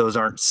see. Those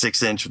aren't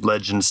 6-inch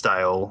legend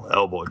style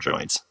elbow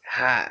joints.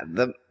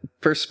 The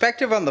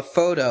perspective on the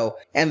photo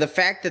and the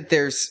fact that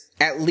there's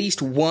at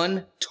least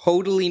one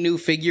totally new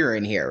figure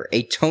in here,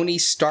 a Tony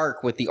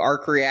Stark with the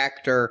arc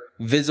reactor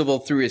visible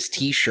through his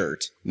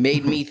t-shirt,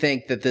 made me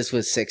think that this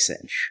was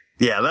 6-inch.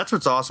 Yeah, that's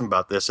what's awesome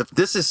about this. If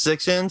this is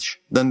 6-inch,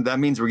 then that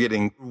means we're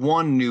getting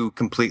one new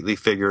completely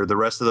figure. The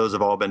rest of those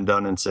have all been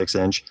done in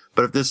 6-inch.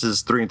 But if this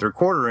is 3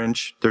 3/4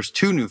 inch, there's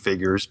 2 new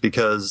figures,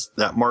 because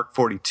that Mark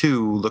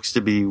 42 looks to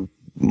be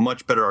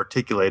much better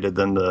articulated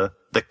than the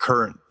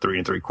current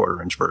 3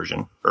 3/4 inch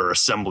version, or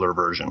assembler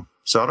version.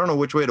 So I don't know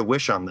which way to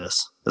wish on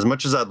this. As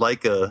much as I'd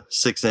like a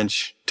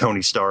 6-inch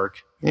Tony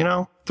Stark,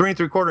 3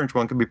 3/4 inch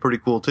one could be pretty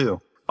cool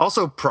too.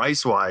 Also,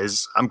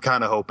 price-wise, I'm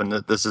kind of hoping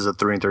that this is a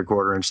 3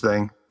 3/4 inch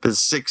thing. Because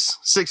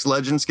six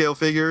legend scale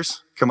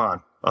figures, come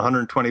on,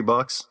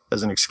 $120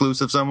 as an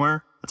exclusive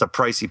somewhere. That's a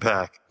pricey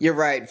pack. You're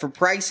right. For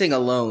pricing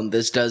alone,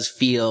 this does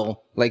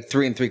feel like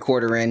 3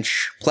 3/4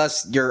 inch,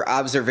 plus your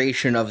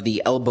observation of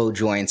the elbow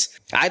joints.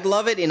 I'd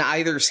love it in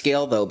either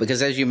scale, though,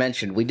 because as you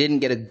mentioned, we didn't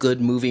get a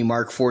good movie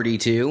Mark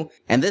 42,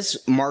 and this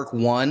Mark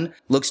 1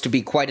 looks to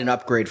be quite an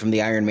upgrade from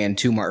the Iron Man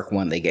 2 Mark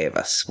 1 they gave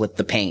us with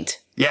the paint.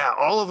 Yeah,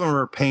 all of them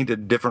are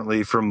painted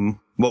differently from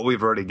what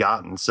we've already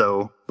gotten.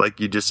 So, like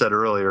you just said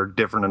earlier,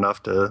 different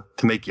enough to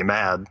make you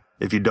mad.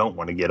 if you don't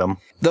want to get them.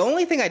 The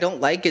only thing I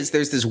don't like is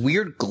there's this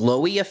weird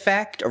glowy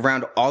effect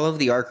around all of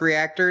the arc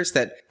reactors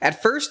that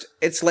at first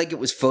it's like it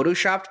was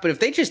photoshopped, but if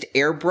they just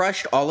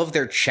airbrushed all of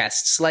their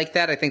chests like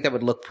that, I think that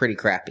would look pretty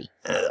crappy.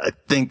 I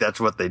think that's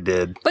what they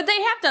did. But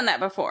they have done that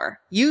before.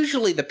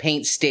 Usually the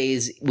paint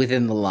stays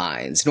within the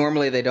lines.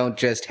 Normally they don't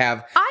just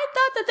have... I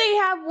thought that they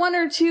have one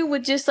or two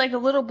with just like a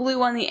little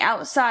blue on the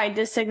outside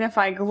to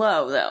signify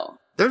glow, though.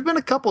 There's been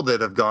a couple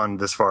that have gone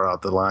this far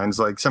out the lines,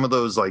 like some of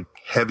those like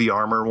heavy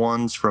armor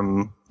ones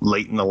from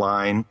late in the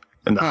line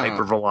and the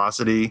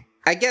hypervelocity.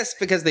 I guess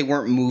because they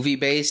weren't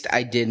movie-based,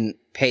 I didn't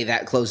pay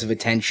that close of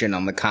attention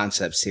on the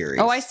concept series.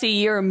 Oh, I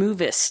see. You're a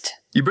movist.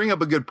 You bring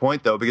up a good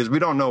point, though, because we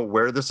don't know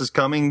where this is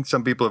coming.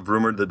 Some people have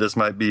rumored that this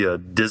might be a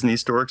Disney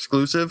Store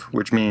exclusive,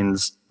 which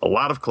means a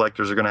lot of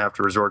collectors are going to have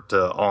to resort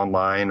to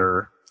online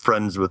or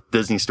friends with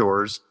Disney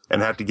stores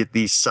and have to get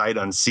these sight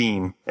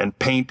unseen, and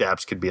paint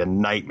apps could be a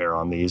nightmare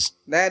on these.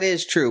 That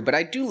is true, but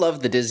I do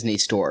love the Disney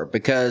Store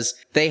because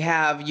they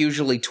have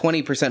usually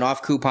 20%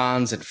 off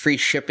coupons and free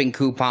shipping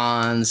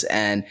coupons,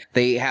 and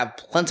they have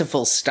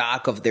plentiful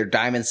stock of their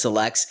Diamond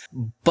Selects.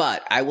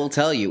 But I will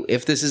tell you,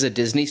 if this is a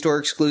Disney Store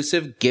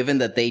exclusive, given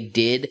that they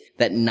did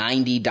that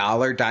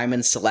 $90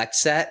 Diamond Select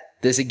set,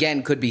 this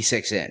again could be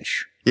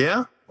 6-inch.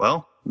 Yeah,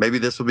 well, maybe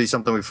this will be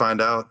something we find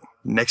out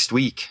next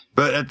week.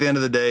 But at the end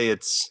of the day,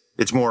 it's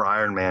more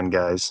Iron Man,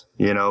 guys,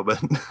 you know,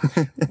 but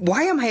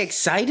why am I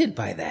excited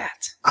by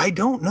that? I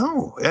don't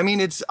know. I mean,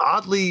 it's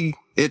oddly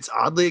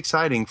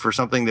exciting for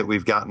something that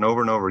we've gotten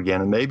over and over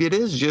again. And maybe it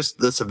is just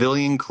the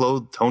civilian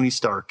clothed Tony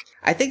Stark.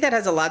 I think that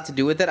has a lot to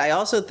do with it. I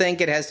also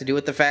think it has to do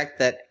with the fact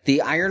that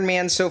the Iron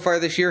Man so far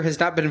this year has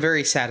not been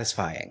very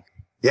satisfying.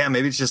 Yeah,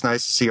 maybe it's just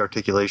nice to see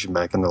articulation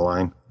back in the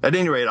line. At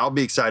any rate, I'll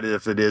be excited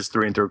if it is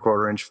 3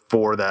 3/4 inch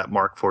for that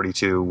Mark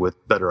 42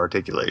 with better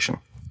articulation.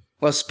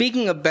 Well,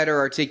 speaking of better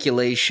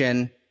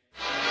articulation...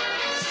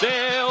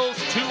 Sails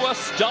to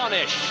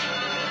astonish!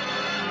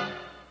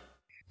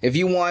 If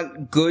you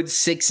want good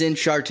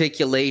 6-inch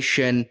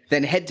articulation,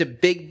 then head to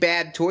Big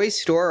Bad Toy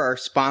Store, our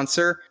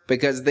sponsor,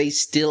 because they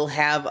still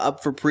have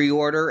up for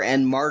pre-order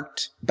and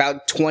marked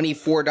about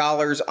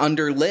 $24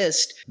 under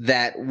list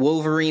that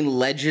Wolverine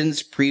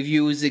Legends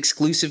Previews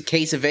exclusive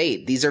case of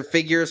 8. These are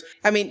figures,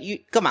 I mean,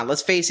 come on,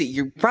 let's face it,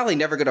 you're probably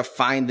never going to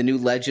find the new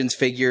Legends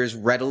figures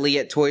readily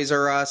at Toys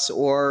R Us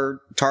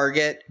or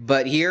Target,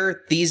 but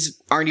here,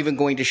 these aren't even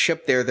going to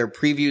ship there. They're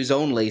previews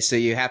only, so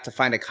you have to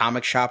find a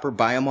comic shop or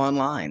buy them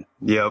online.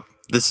 Yep.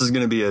 This is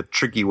going to be a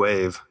tricky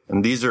wave.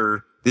 And these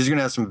are going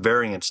to have some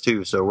variants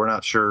too. So we're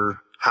not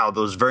sure how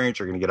those variants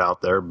are going to get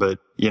out there. But,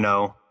 you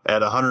know,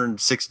 at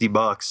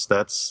 $160,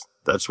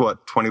 that's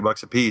what,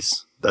 $20 a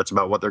piece. That's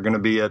about what they're going to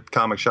be at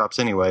comic shops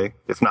anyway,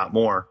 if not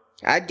more.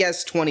 I'd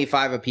guess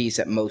 $25 a piece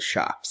at most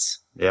shops.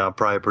 Yeah,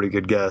 probably a pretty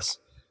good guess.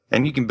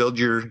 And you can build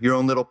your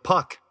own little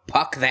Puck.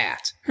 Puck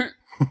that.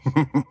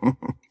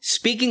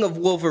 Speaking of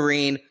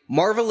Wolverine,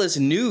 Marvelous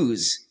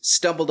News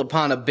stumbled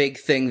upon a big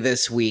thing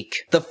this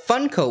week. The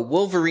Funko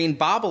Wolverine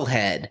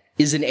bobblehead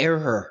is an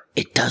error.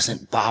 It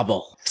doesn't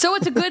bobble. So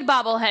it's a good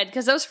bobblehead,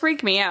 because those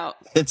freak me out.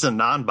 It's a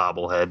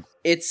non-bobblehead.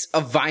 It's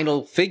a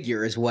vinyl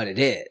figure is what it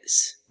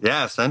is.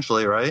 Yeah,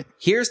 essentially, right?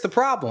 Here's the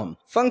problem.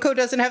 Funko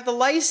doesn't have the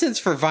license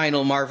for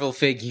vinyl Marvel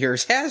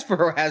figures.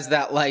 Hasbro has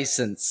that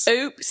license.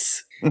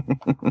 Oops.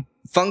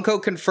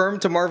 Funko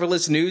confirmed to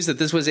Marvelous News that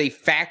this was a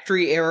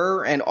factory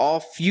error and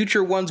all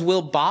future ones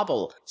will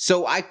bobble.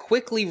 So I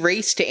quickly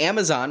raced to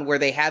Amazon where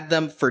they had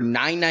them for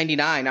 $9.99.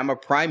 I'm a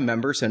Prime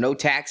member, so no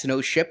tax, no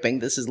shipping.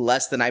 This is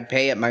less than I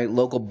pay at my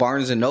local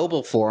Barnes &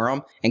 Noble for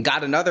them. And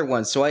got another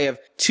one, so I have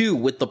 2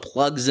 with the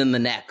plugs in the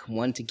neck.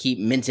 One to keep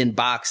mint in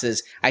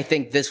boxes. I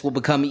think this will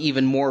become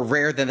even more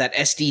rare than that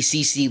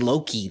SDCC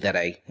Loki that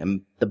I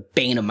am the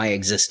bane of my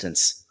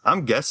existence.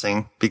 I'm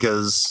guessing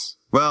because...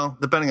 well,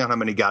 depending on how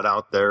many got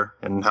out there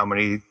and how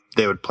many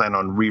they would plan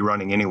on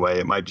rerunning anyway,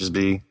 it might just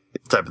be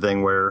the type of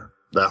thing where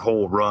that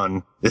whole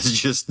run is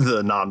just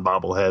the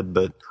non-bobblehead.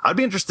 But I'd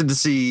be interested to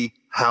see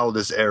how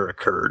this error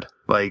occurred.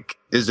 Like,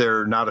 is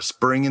there not a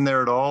spring in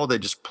there at all? They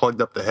just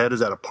plugged up the head?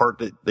 Is that a part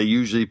that they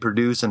usually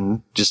produce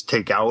and just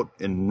take out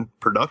in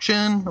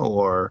production?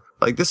 Or,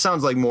 like, this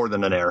sounds like more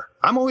than an error.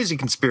 I'm always a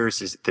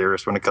conspiracy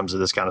theorist when it comes to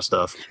this kind of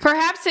stuff.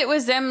 Perhaps it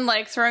was them,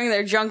 like, throwing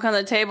their junk on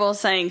the table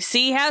saying,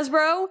 see,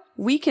 Hasbro,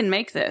 we can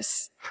make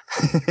this.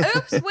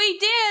 Oops, we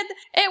did.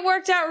 It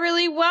worked out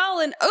really well.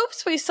 And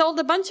oops, we sold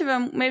a bunch of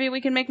them. Maybe we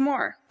can make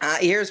more.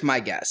 Here's my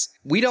guess.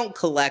 We don't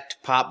collect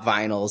pop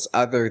vinyls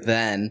other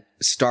than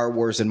Star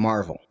Wars and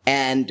Marvel.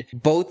 And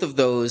both of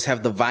those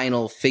have the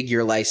vinyl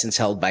figure license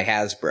held by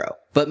Hasbro.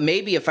 But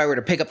maybe if I were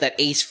to pick up that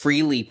Ace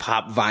Frehley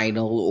pop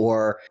vinyl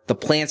or the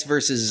Plants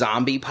vs.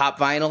 Zombie pop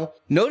vinyl,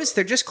 notice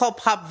they're just called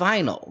pop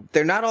vinyl.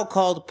 They're not all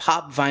called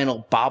pop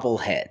vinyl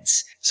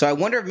bobbleheads. So I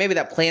wonder if maybe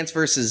that Plants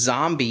vs.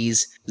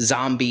 Zombies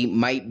zombie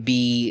might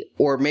be,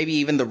 or maybe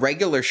even the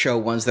regular show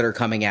ones that are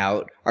coming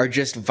out, are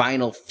just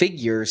vinyl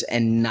figures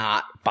and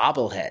not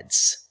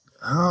bobbleheads.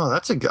 Oh,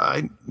 that's a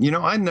guy. You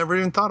know, I never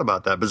even thought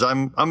about that because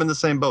I'm in the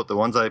same boat. The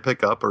ones I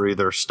pick up are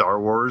either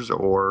Star Wars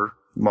or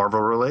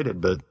Marvel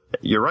related, but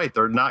You're right.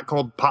 They're not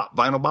called pop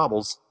vinyl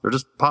baubles. They're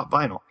just pop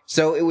vinyl.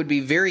 So it would be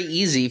very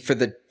easy for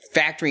the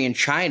factory in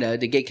China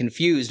to get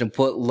confused and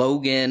put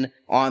Logan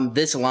on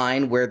this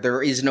line where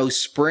there is no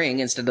spring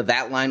instead of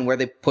that line where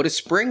they put a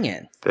spring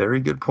in. Very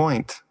good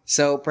point.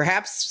 So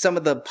perhaps some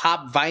of the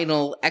pop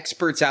vinyl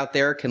experts out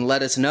there can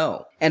let us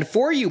know. And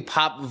for you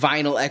pop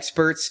vinyl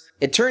experts,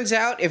 it turns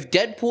out if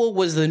Deadpool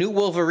was the new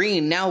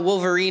Wolverine, now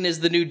Wolverine is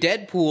the new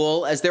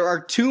Deadpool, as there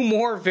are 2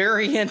 more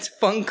variant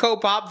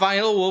Funko Pop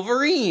vinyl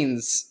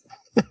Wolverines.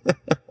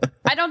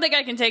 I don't think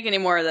I can take any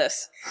more of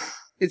this.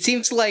 It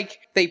seems like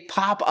they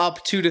pop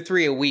up 2 to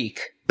 3 a week.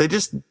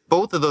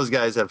 Both of those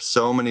guys have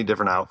so many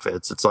different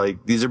outfits. It's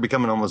like, these are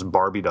becoming almost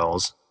Barbie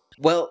dolls.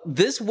 Well,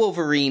 this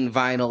Wolverine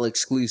vinyl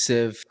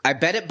exclusive, I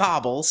bet it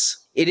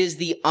bobbles. It is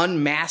the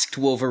unmasked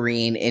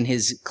Wolverine in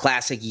his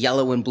classic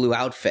yellow and blue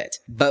outfit.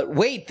 But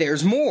wait,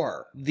 there's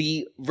more.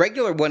 The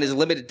regular one is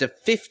limited to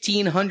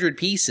 1,500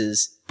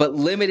 pieces, but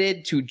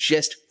limited to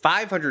just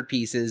 500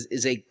 pieces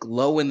is a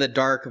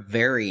glow-in-the-dark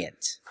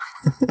variant.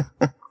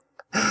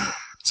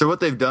 So what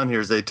they've done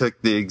here is they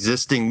took the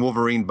existing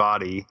Wolverine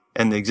body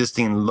and the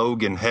existing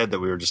Logan head that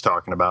we were just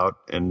talking about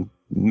and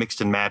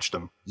mixed and matched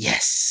them.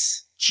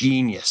 Yes.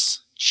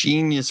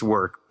 Genius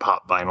work,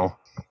 pop vinyl.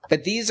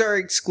 But these are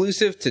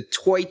exclusive to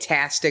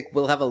Toytastic.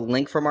 We'll have a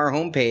link from our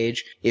homepage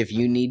if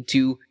you need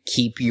to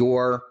keep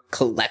your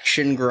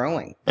collection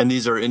growing. And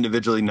these are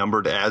individually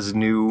numbered as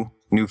new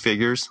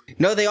figures?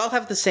 No, they all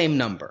have the same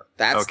number.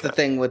 That's Okay. the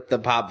thing with the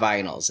pop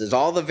vinyls, is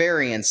all the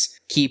variants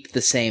keep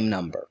the same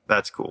number.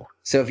 That's cool.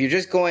 So if you're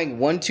just going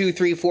 1, 2,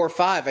 3, 4,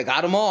 5, I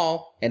got them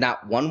all, and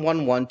not 1,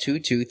 1, 1, 2,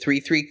 2, 3,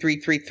 3, 3,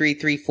 3, 3,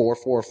 3, 4,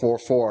 4, 4,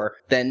 4,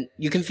 then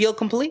you can feel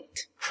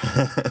complete.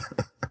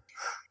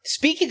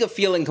 Speaking of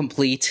feeling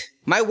complete,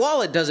 my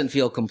wallet doesn't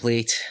feel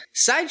complete.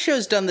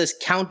 Sideshow's done this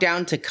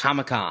countdown to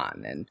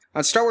Comic-Con, and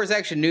on Star Wars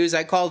Action News,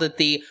 I called it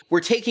the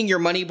 "We're taking your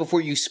money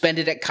before you spend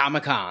it at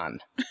Comic-Con."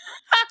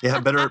 Yeah,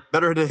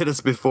 better to hit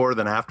us before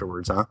than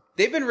afterwards, huh?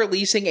 They've been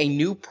releasing a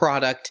new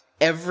product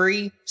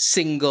every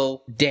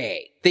single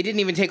day. They didn't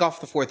even take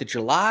off the 4th of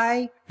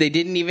July. They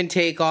didn't even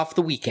take off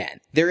the weekend.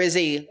 There is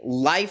a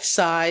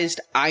life-sized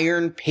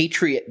Iron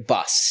Patriot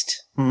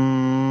bust.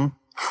 Man,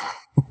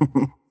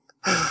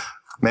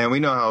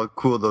 we know how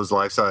cool those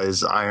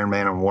life-size Iron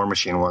Man and War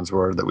Machine ones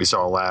were that we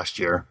saw last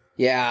year.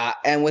 Yeah,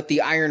 and with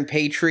the Iron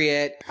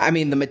Patriot, I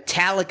mean, the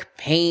metallic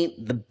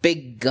paint, the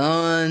big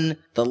gun,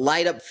 the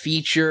light-up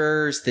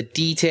features, the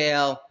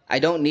detail. I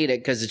don't need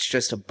it because it's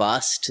just a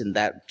bust, and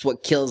that's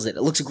what kills it.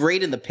 It looks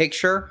great in the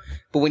picture,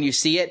 but when you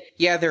see it,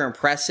 yeah, they're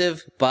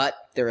impressive, but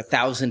they're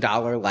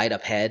 $1,000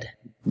 light-up head.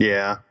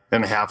 Yeah,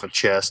 and half a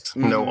chest,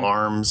 no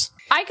arms.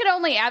 I could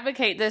only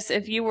advocate this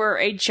if you were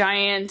a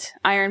giant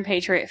Iron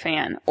Patriot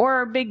fan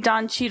or a big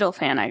Don Cheadle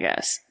fan, I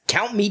guess.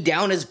 Count me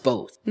down as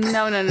both.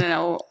 No.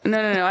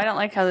 I don't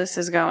like how this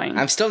is going.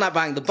 I'm still not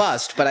buying the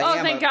bust, but I am.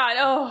 Oh, thank God.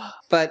 Oh.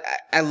 But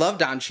I love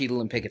Don Cheadle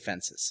and Picket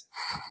Fences.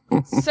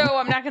 So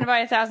I'm not going to buy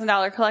a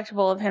 $1,000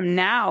 collectible of him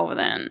now,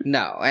 then.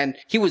 No, and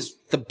he was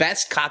the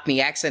best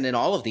Cockney accent in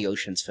all of the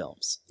Ocean's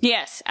films.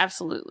 Yes,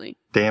 absolutely.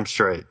 Damn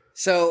straight.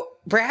 So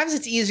perhaps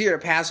it's easier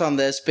to pass on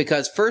this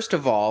because, first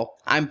of all,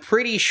 I'm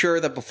pretty sure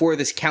that before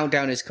this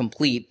countdown is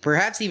complete,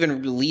 perhaps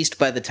even released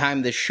by the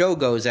time this show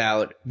goes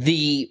out,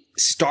 the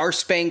Star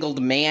Spangled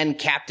Man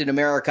Captain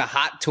America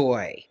hot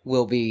toy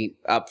will be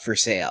up for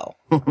sale.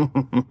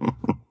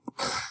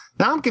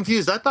 Now I'm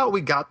confused. I thought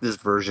we got this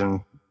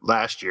version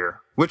last year.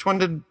 Which one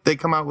did they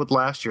come out with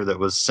last year that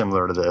was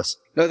similar to this?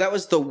 No, that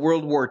was the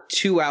World War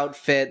II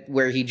outfit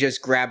where he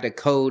just grabbed a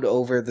code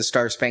over the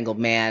Star Spangled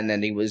Man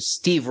and he was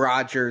Steve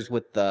Rogers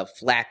with the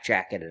flak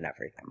jacket and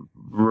everything.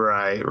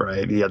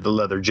 Right. He had the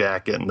leather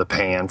jacket and the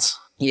pants.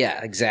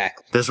 Yeah,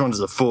 exactly. This one's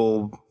the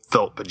full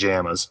felt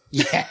pajamas.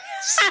 Yes.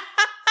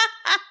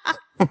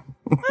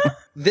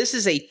 This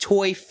is a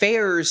Toy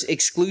Fairs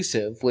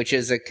exclusive, which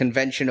is a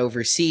convention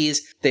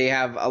overseas. They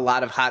have a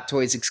lot of Hot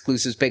Toys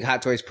exclusives, big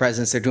Hot Toys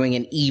presents. They're doing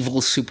an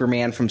evil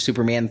Superman from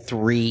Superman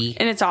 3.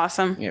 And it's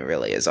awesome. It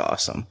really is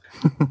awesome.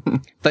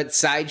 But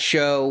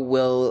Sideshow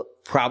will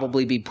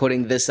probably be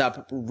putting this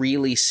up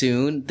really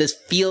soon. This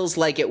feels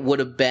like it would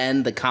have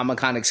been the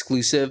Comic-Con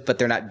exclusive, but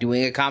they're not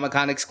doing a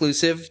Comic-Con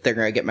exclusive. They're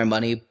going to get my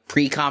money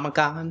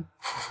pre-Comic-Con.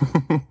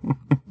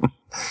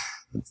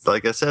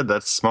 Like I said,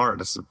 that's smart.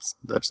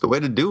 That's the way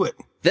to do it.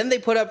 Then they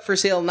put up for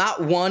sale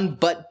not 1,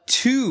 but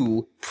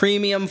 2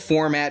 premium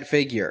format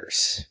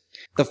figures.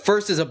 The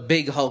first is a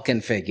big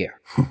Hulkin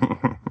figure.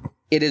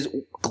 It is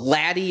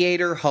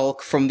Gladiator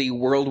Hulk from the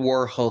World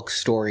War Hulk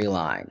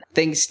storyline.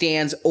 Thing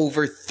stands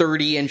over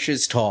 30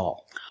 inches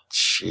tall.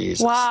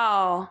 Jesus.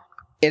 Wow.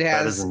 It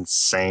That is has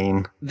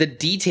insane. the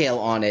detail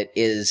on it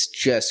is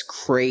just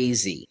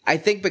crazy. I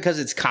think because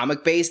it's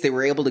comic based, they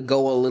were able to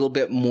go a little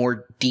bit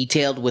more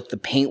detailed with the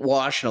paint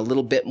wash and a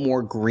little bit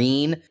more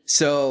green.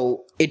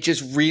 So it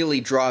just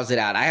really draws it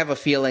out. I have a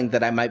feeling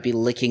that I might be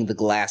licking the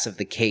glass of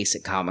the case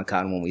at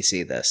Comic-Con when we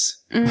see this.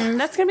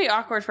 That's going to be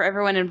awkward for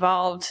everyone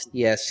involved.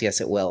 Yes,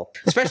 it will.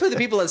 Especially the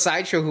people at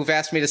Sideshow who've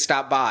asked me to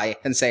stop by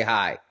and say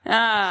hi.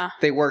 Ah.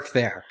 They work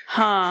there.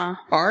 Huh.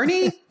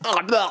 Arnie?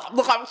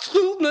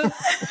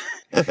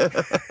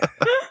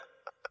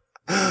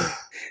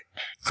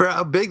 For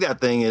how big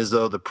that thing is,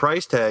 though, the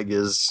price tag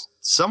is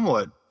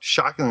somewhat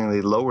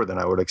shockingly lower than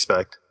I would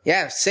expect.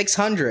 Yeah,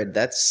 600.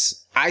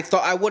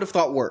 I would have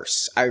thought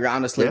worse. I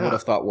honestly would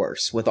have thought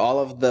worse. With all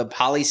of the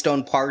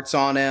polystone parts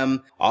on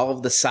him, all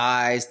of the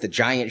size, the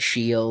giant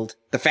shield,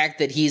 the fact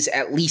that he's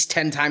at least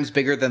 10 times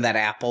bigger than that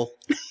apple.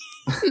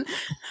 How did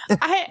they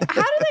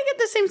get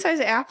the same size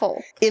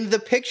apple? In the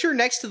picture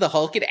next to the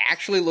Hulk, it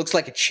actually looks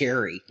like a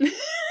cherry.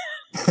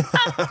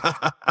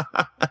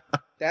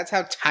 That's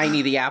how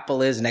tiny the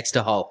apple is next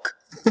to Hulk.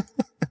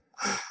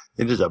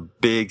 It is a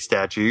big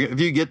statue. If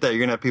you get that, you're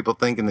going to have people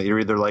thinking that you're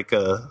either like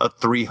a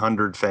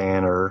 300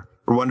 fan or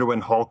wonder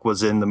when Hulk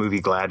was in the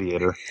movie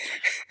Gladiator.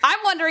 I'm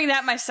wondering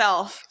that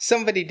myself.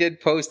 Somebody did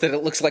post that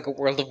it looks like a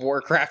World of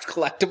Warcraft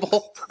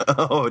collectible.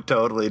 Oh, it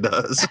totally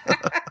does.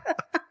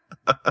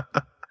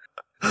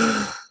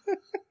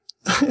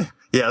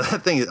 Yeah,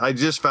 that thing, I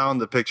just found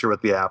the picture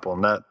with the apple,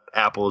 and that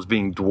apple is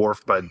being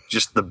dwarfed by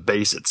just the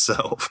base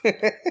itself.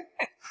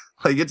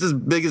 Like, it's as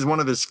big as one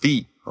of his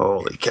feet.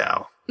 Holy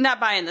cow. Not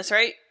buying this,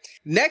 right?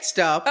 Next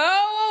up,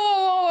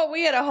 Oh,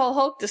 we had a whole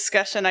Hulk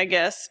discussion, I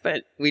guess,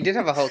 but we did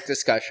have a Hulk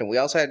discussion. We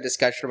also had a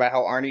discussion about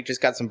how Arnie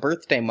just got some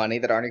birthday money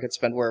that Arnie could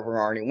spend wherever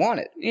Arnie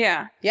wanted.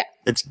 yeah.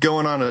 It's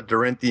going on a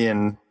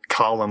Dorinthian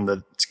column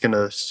that's going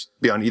to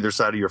be on either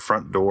side of your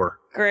front door.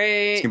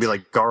 Great. It's going to be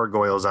like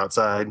gargoyles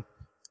outside.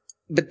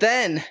 But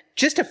then,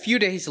 just a few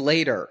days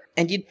later,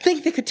 and you'd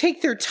think they could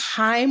take their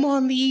time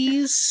on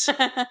these.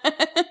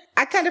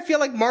 I kind of feel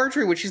like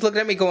Marjorie when she's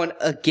looking at me going,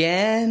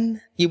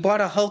 again? You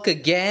bought a Hulk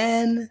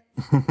again?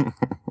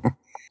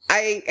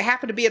 I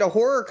happen to be at a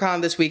horror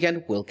con this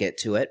weekend. We'll get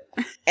to it.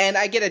 And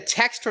I get a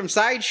text from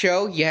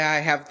Sideshow. Yeah, I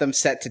have them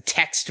set to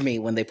text me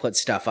when they put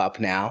stuff up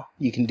now.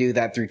 You can do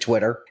that through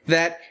Twitter.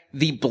 That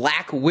the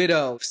Black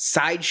Widow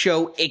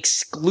Sideshow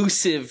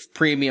exclusive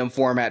premium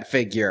format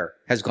figure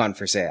has gone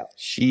for sale.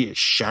 She is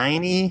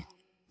shiny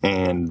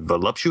and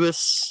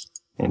voluptuous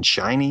and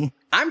shiny.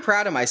 I'm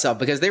proud of myself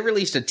because they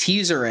released a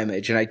teaser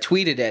image and I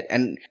tweeted it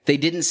and they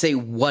didn't say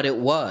what it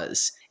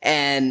was.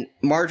 And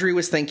Marjorie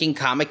was thinking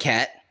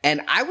Comiquette.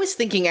 And I was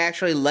thinking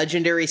actually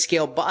legendary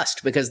scale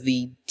bust because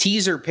the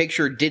teaser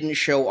picture didn't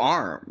show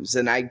arms.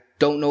 And I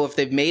don't know if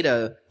they've made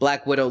a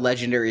Black Widow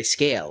legendary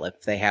scale.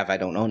 If they have, I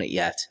don't own it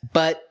yet.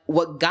 But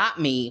what got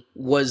me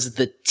was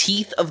the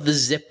teeth of the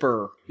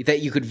zipper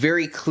that you could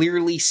very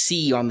clearly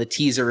see on the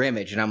teaser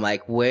image. And I'm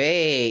like,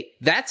 wait,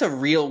 that's a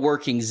real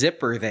working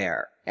zipper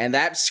there. And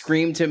that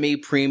screamed to me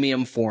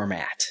premium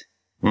format.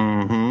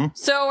 Mm-hmm.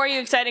 So are you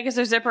excited because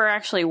their zipper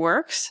actually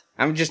works?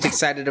 I'm just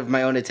excited of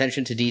my own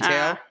attention to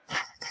detail.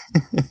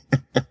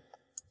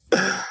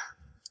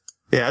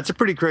 Yeah, it's a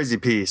pretty crazy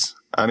piece.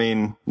 I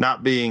mean,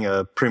 not being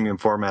a premium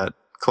format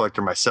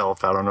collector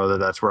myself, I don't know that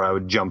that's where I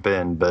would jump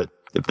in, but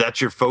if that's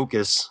your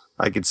focus,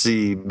 I could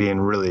see being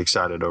really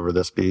excited over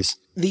this piece.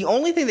 The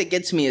only thing that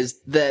gets me is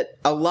that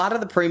a lot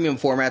of the premium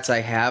formats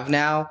I have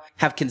now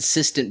have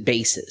consistent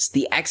bases.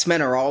 The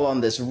X-Men are all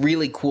on this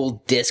really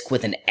cool disc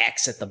with an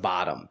X at the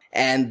bottom.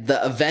 And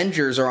the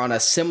Avengers are on a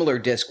similar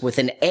disc with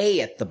an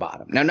A at the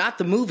bottom. Now, not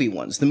the movie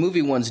ones. The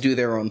movie ones do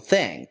their own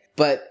thing.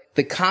 But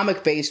the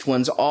comic-based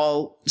ones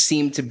all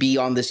seem to be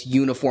on this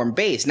uniform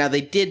base. Now, they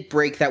did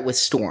break that with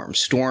Storm.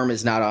 Storm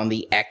is not on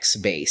the X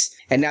base.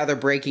 And now they're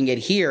breaking it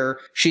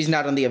here. She's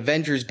not on the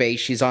Avengers base.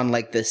 She's on,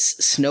 like, this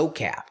snow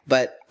cap.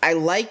 But I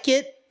like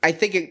it. I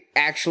think it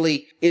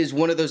actually is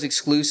one of those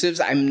exclusives.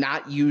 I'm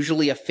not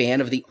usually a fan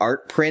of the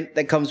art print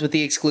that comes with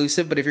the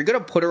exclusive, but if you're going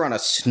to put her on a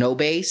snow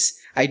base,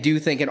 I do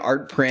think an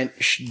art print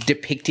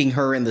depicting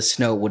her in the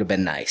snow would have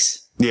been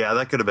nice. Yeah,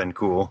 that could have been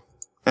cool.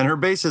 And her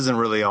base isn't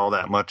really all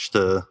that much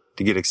to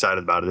get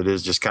excited about. It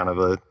is just kind of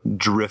a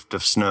drift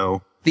of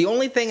snow. The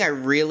only thing I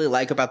really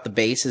like about the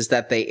base is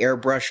that they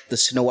airbrushed the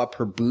snow up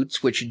her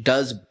boots, which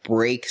does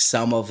break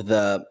some of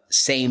the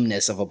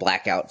sameness of a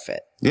black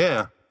outfit.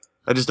 Yeah.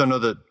 I just don't know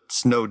that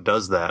snow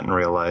does that in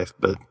real life,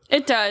 but...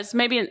 It does.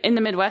 Maybe in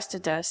the Midwest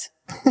it does.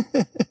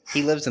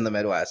 He lives in the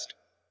Midwest.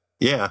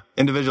 Yeah.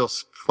 Individual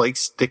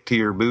flakes stick to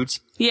your boots.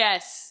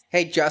 Yes.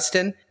 Hey,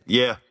 Justin.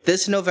 Yeah.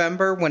 This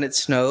November, when it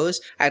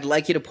snows, I'd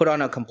like you to put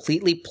on a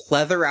completely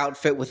pleather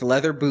outfit with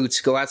leather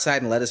boots, go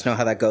outside and let us know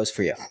how that goes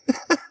for you.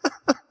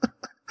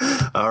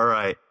 All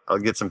right. I'll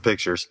get some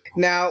pictures.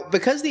 Now,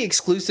 because the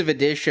exclusive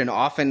edition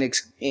often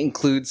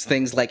includes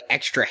things like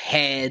extra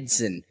heads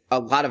and a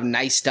lot of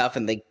nice stuff,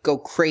 and they go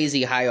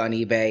crazy high on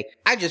eBay,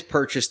 I just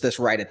purchased this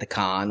right at the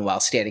con while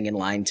standing in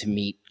line to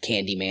meet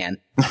Candyman.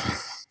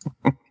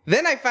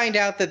 Then I find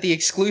out that the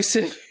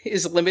exclusive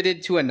is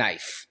limited to a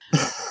knife.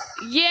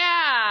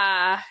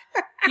 Yeah.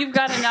 You've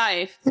got a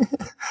knife.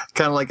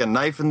 Kind of like a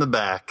knife in the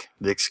back,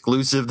 the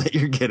exclusive that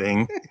you're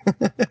getting.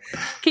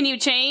 Can you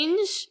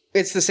change?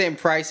 It's the same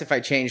price if I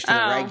change to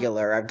the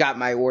regular. I've got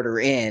my order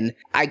in.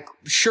 I'm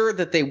sure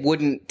that they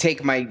wouldn't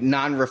take my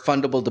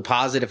non-refundable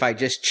deposit if I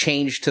just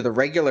changed to the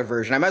regular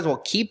version. I might as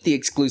well keep the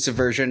exclusive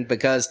version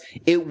because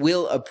it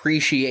will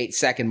appreciate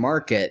second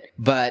market,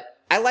 but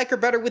I like her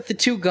better with the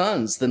two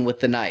guns than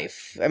with the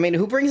knife. I mean,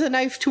 who brings a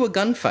knife to a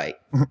gunfight?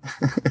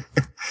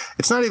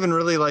 It's not even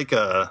really like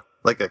a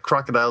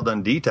Crocodile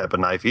Dundee type of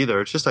knife either.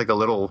 It's just like a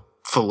little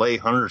fillet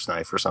hunter's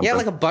knife or something. Yeah,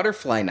 like a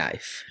butterfly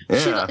knife.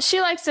 Yeah.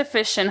 She likes to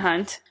fish and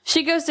hunt.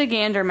 She goes to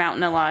Gander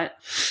Mountain a lot.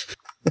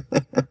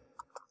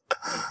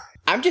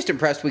 I'm just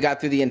impressed we got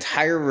through the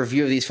entire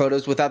review of these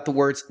photos without the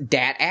words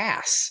 "dat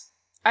ass."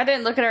 I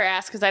didn't look at her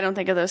ass because I don't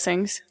think of those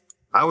things.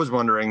 I was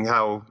wondering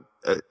how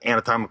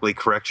anatomically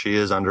correct she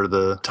is under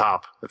the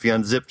top. If you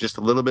unzip just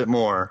a little bit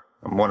more,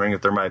 I'm wondering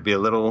if there might be a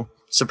little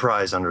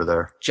surprise under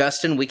there.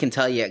 Justin, we can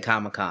tell you at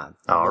Comic-Con.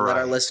 All We'll right. let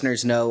our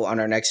listeners know on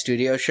our next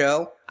studio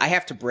show. I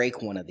have to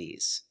break one of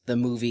these. The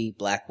movie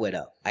Black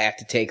Widow. I have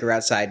to take her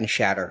outside and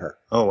shatter her.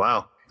 Oh,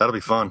 wow. That'll be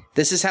fun.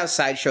 This is how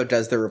Sideshow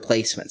does their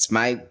replacements.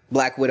 My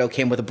Black Widow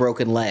came with a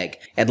broken leg,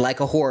 and like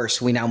a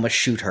horse, we now must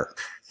shoot her.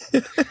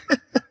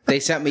 They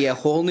sent me a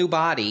whole new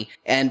body,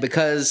 and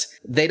because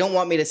they don't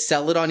want me to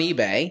sell it on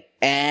eBay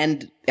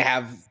and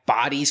have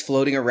bodies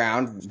floating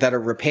around that are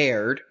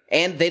repaired,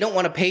 and they don't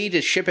want to pay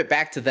to ship it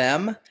back to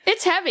them,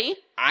 It's heavy.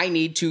 I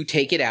need to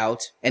take it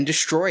out and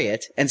destroy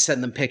it and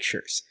send them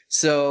pictures.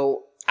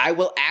 So I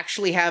will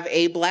actually have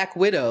a Black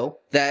Widow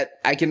that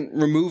I can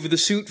remove the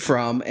suit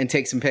from and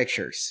take some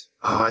pictures.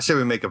 Oh, I say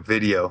we make a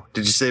video.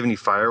 Did you save any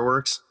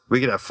fireworks? We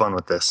could have fun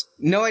with this.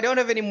 No, I don't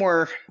have any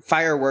more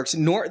fireworks.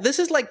 This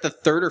is like the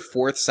third or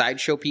fourth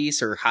Sideshow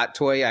piece or hot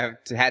toy I've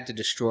had to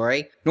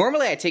destroy.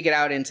 Normally I take it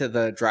out into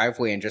the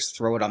driveway and just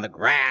throw it on the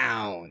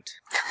ground.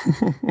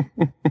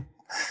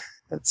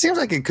 It seems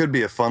like it could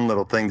be a fun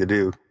little thing to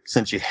do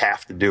since you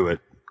have to do it.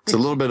 It's a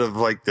little bit of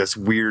like this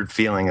weird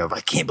feeling of,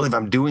 I can't believe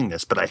I'm doing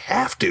this, but I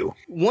have to.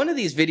 One of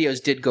these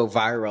videos did go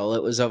viral.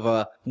 It was of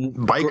a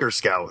Biker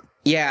Scout.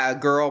 a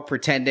girl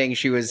pretending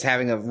she was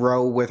having a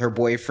row with her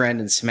boyfriend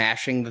and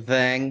smashing the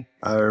thing.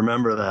 I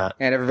remember that.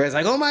 And everybody's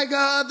like, oh my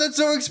God, that's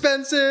so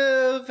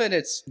expensive. And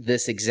it's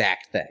this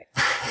exact thing.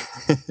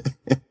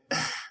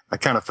 I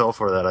kind of fell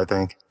for that, I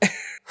think.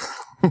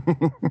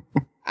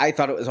 I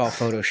thought it was all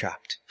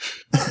photoshopped.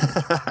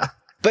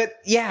 But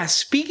yeah,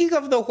 speaking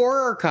of the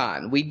horror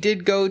con, we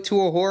did go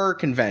to a horror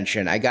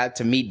convention. I got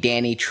to meet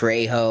Danny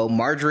Trejo.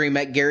 Marjorie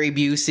met Gary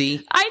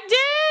Busey. I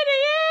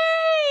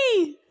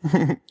did!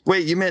 Yay!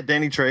 Wait, you met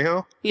Danny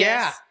Trejo?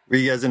 Yes. Were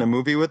you guys in a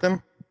movie with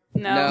him?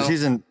 No. 'Cause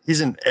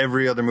he's in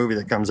every other movie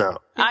that comes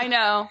out. I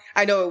know.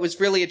 I know, it was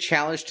really a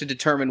challenge to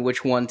determine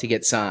which one to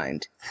get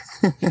signed.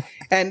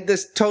 And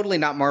this totally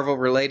not Marvel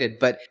related,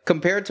 but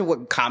compared to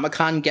what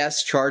Comic-Con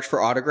guests charge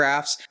for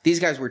autographs,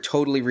 these guys were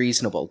totally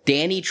reasonable.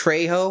 Danny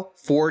Trejo,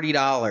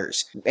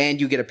 $40,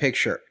 and you get a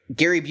picture.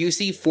 Gary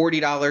Busey,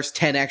 $40,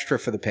 10 extra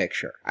for the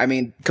picture. I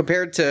mean,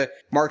 compared to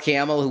Mark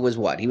Hamill, who was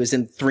what? He was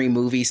in 3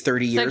 movies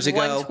 30 It's years like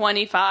ago.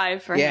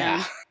 125 for Yeah.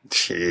 him.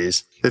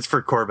 Jeez. It's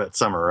for Corvette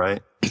Summer,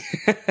 right?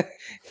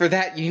 For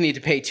that, you need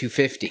to pay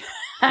 $250.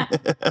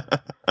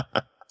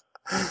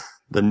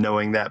 The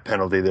knowing that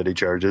penalty that he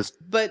charges.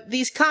 But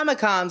these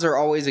Comic-Cons are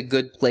always a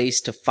good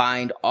place to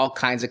find all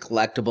kinds of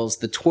collectibles.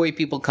 The toy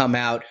people come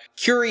out.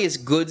 Curious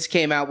Goods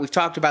came out. We've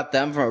talked about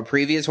them from a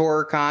previous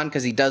horror con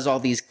because he does all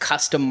these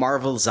custom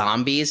Marvel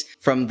zombies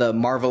from the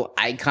Marvel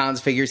Icons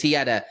figures. He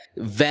had a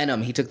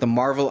Venom. He took the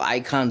Marvel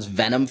Icons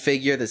Venom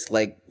figure that's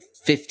like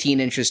 15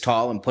 inches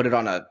tall and put it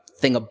on a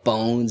thing of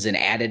bones and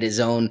added his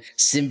own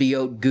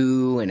symbiote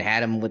goo and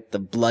had him with the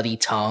bloody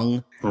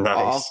tongue.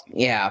 Nice.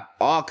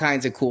 All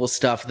kinds of cool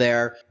stuff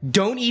there.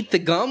 Don't Eat the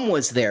Gum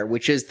was there,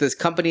 which is this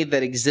company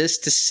that exists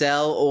to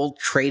sell old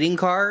trading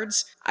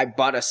cards. I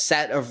bought a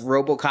set of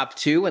RoboCop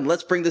 2, and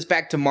let's bring this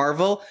back to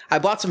Marvel. I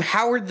bought some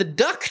Howard the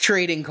Duck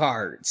trading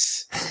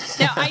cards.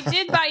 Now, I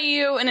did buy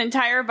you an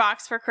entire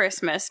box for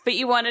Christmas, but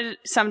you wanted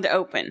some to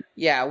open.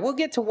 Yeah, we'll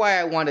get to why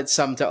I wanted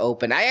some to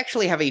open. I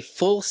actually have a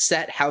full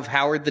set of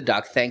Howard the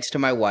Duck, thanks to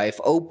my wife,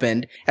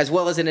 opened, as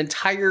well as an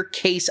entire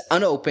case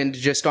unopened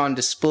just on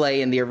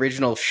display in the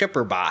original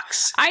shipper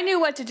box. I knew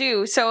what to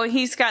do, so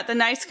he's got the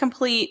nice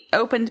complete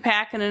opened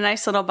pack in a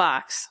nice little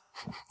box.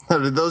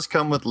 Did those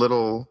come with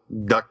little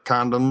duck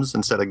condoms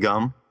instead of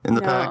gum in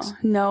the packs?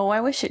 No, I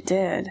wish it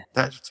did.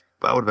 That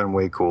would have been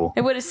way cool.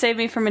 It would have saved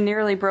me from a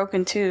nearly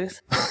broken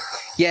tooth.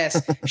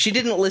 Yes, she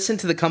didn't listen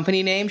to the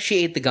company name,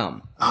 she ate the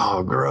gum.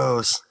 Oh,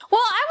 gross.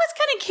 Well, I was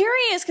kind of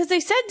curious because they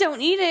said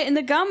don't eat it, and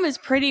the gum is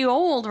pretty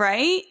old,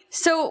 right?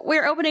 So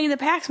we're opening the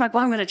packs. I'm like,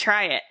 well, I'm going to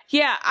try it.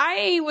 Yeah,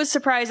 I was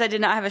surprised I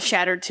did not have a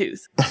shattered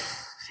tooth.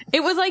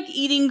 It was like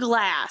eating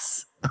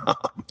glass. Oh,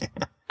 man.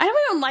 I don't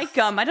even like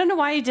gum. I don't know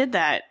why I did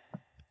that.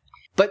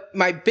 But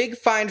my big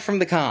find from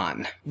the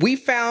con, we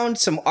found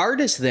some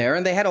artists there,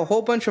 and they had a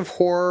whole bunch of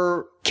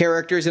horror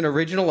characters in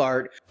original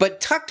art, but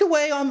tucked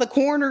away on the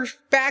corners,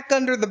 back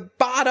under the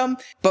bottom,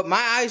 but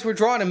my eyes were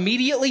drawn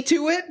immediately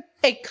to it,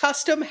 a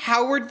custom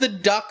Howard the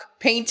Duck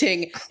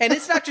painting. And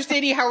it's not just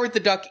any Howard the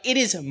Duck, it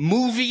is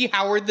movie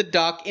Howard the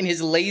Duck in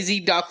his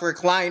lazy duck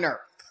recliner.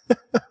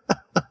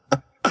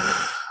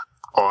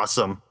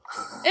 Awesome.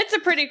 It's a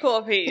pretty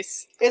cool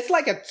piece. It's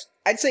like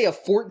I'd say a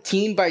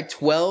 14 by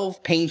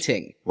 12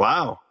 painting.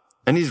 Wow.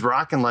 And he's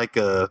rocking like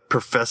a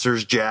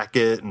professor's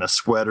jacket and a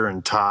sweater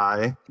and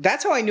tie.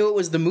 That's how I knew it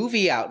was the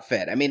movie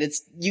outfit. I mean,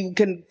 you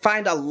can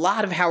find a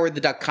lot of Howard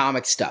the Duck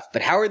comic stuff,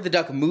 but Howard the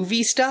Duck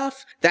movie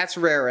stuff, that's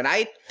rare. And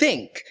I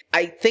think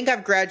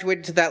I've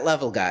graduated to that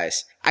level,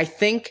 guys. I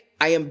think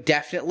I am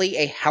definitely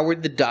a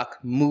Howard the Duck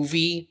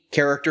movie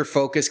character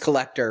focused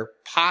collector,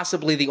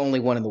 possibly the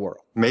only one in the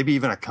world. Maybe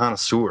even a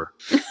connoisseur.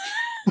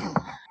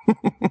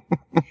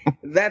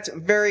 That's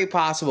very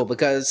possible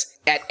because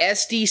at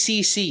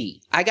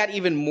SDCC, I got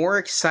even more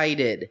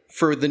excited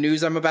for the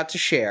news I'm about to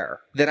share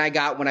than I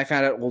got when I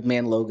found out Old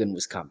Man Logan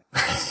was coming.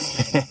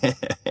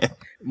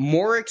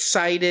 More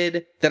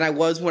excited than I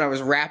was when I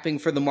was rapping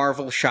for the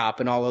Marvel shop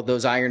and all of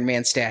those Iron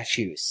Man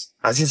statues.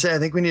 I was going to say, I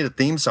think we need a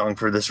theme song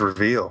for this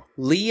reveal.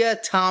 Leah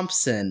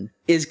Thompson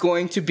is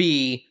going to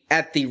be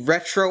at the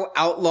Retro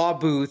Outlaw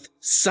booth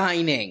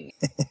signing.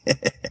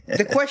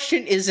 The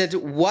question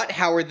isn't what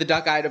Howard the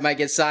Duck item I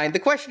get signed. The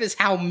question is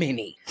how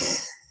many.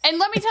 And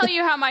let me tell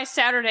you how my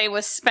Saturday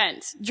was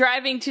spent.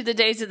 Driving to the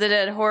Days of the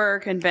Dead horror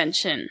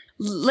convention.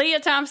 Leah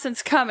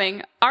Thompson's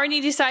coming.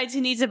 Arnie decides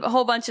he needs a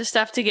whole bunch of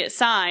stuff to get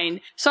signed.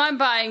 So I'm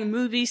buying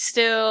movie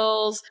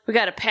stills. We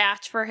got a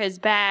patch for his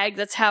bag.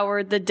 That's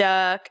Howard the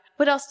Duck.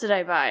 What else did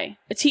I buy?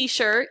 A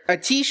t-shirt. A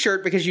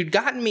t-shirt because you'd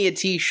gotten me a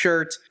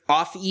t-shirt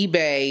off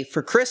eBay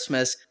for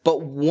Christmas,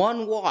 but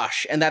one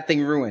wash and that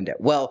thing ruined it.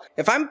 Well,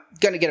 if I'm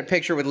going to get a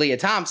picture with Leah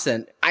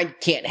Thompson, I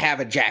can't have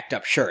a jacked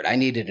up shirt. I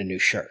needed a new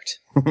shirt.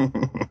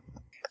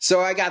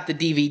 So I got the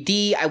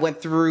DVD. I went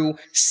through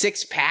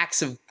 6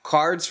 packs of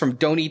cards from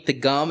Don't Eat the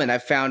Gum, and I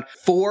found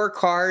 4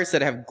 cards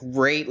that have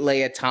great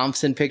Leah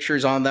Thompson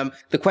pictures on them.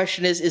 The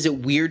question is it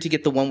weird to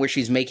get the one where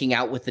she's making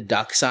out with the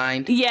duck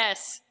signed?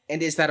 Yes.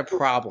 And is that a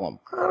problem?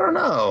 I don't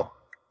know.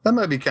 That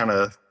might be kind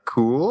of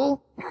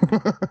cool.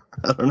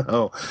 I don't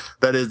know.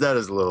 That is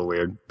a little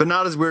weird, but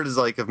not as weird as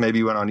like if maybe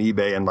you went on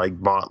eBay and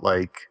like bought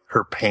like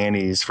her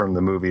panties from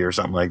the movie or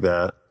something like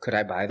that. Could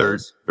I buy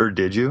those? Or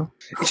did you?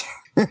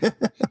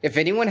 If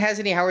anyone has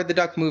any Howard the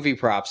Duck movie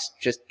props,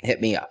 just hit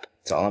me up.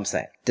 That's all I'm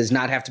saying. Does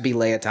not have to be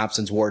Leah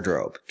Thompson's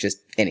wardrobe. Just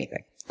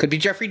anything. Could be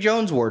Jeffrey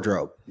Jones'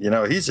 wardrobe. You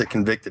know, he's a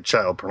convicted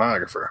child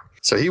pornographer,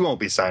 so he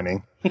won't be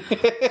signing.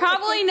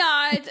 Probably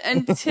not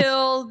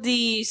until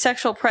the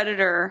sexual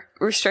predator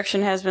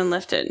restriction has been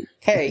lifted.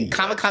 Hey,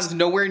 Comic-Con's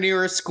nowhere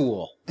near a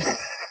school.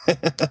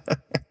 But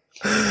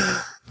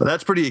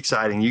that's pretty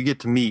exciting. You get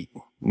to meet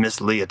Miss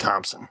Leah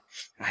Thompson.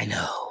 I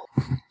know.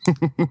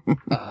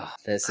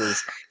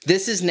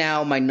 This is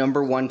now my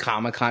number one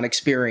Comic-Con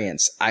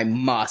experience. I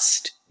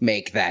must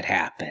make that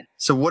happen.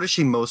 So what is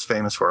she most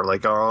famous for?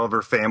 Like, are all of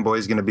her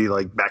fanboys going to be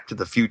like Back to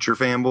the Future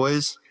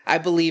fanboys? I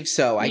believe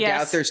so. I Yes.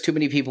 doubt there's too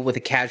many people with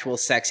a casual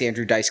sex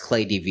Andrew Dice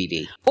Clay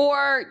DVD.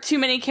 Or too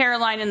many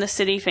Caroline in the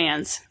City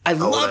fans. I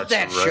love that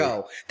that's right.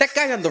 show. That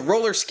guy on the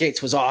roller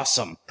skates was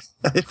awesome.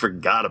 I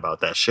forgot about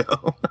that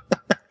show.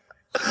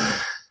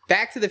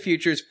 Back to the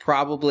Future is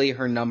probably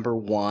her number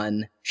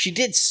one. She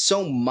did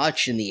so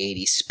much in the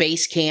 80s.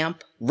 Space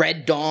Camp,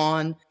 Red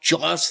Dawn,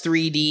 Jaws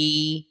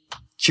 3D.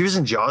 She was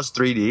in Jaws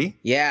 3D?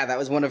 Yeah, that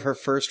was one of her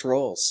first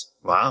roles.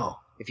 Wow.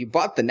 If you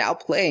bought the Now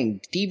Playing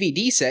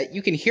DVD set,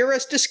 you can hear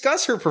us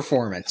discuss her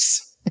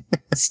performance.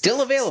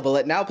 Still available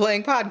at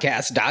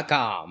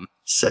nowplayingpodcast.com.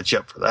 Set you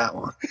up for that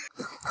one.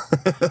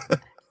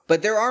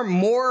 But there are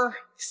more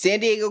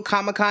San Diego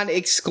Comic-Con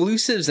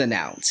exclusives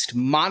announced.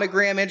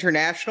 Monogram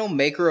International,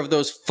 maker of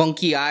those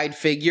funky-eyed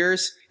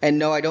figures. And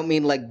no, I don't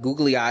mean like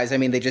googly eyes. I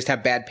mean they just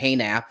have bad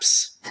paint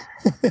apps.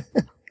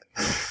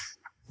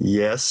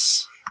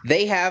 Yes.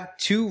 They have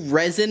 2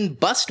 resin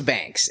bust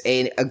banks,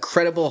 an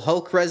Incredible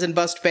Hulk resin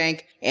bust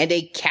bank and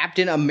a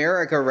Captain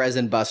America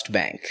resin bust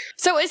bank.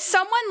 So is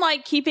someone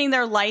like keeping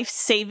their life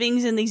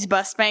savings in these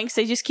bust banks?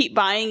 They just keep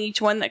buying each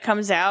one that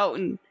comes out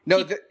and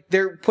No,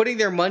 they're putting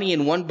their money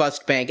in one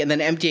bust bank and then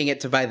emptying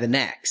it to buy the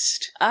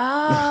next.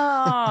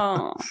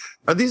 Oh.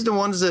 Are these the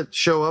ones that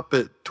show up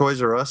at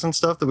Toys R Us and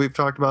stuff that we've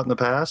talked about in the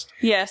past?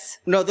 Yes.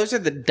 No, those are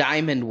the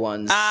diamond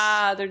ones.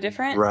 Ah, they're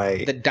different?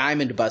 Right. The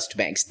diamond bust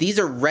banks. These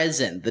are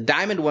resin. The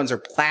diamond ones are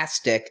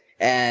plastic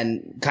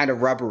and kind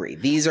of rubbery.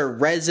 These are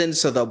resin,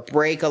 so they'll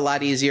break a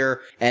lot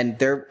easier, and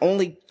they're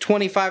only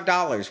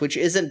 $25, which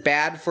isn't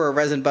bad for a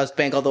resin bust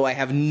bank, although I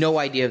have no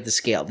idea of the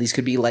scale. These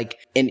could be like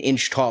an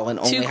inch tall and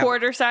only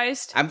 2/4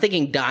 sized? I'm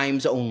thinking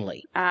dimes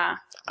only.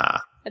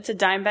 It's a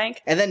dime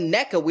bank? And then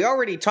NECA, we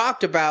already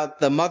talked about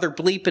the mother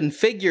bleepin'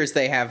 figures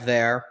they have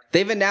there.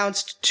 They've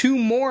announced 2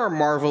 more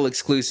Marvel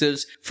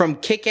exclusives from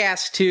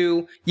Kick-Ass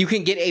 2. You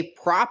can get a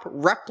prop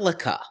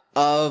replica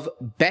of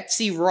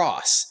Betsy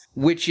Ross,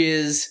 which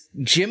is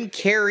Jim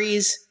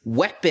Carrey's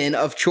weapon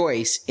of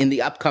choice in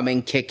the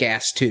upcoming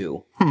Kick-Ass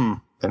 2.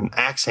 An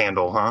axe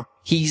handle, huh?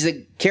 He's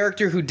a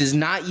character who does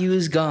not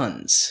use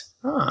guns.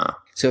 Huh.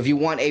 So if you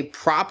want a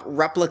prop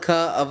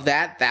replica of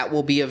that, that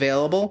will be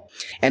available.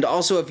 And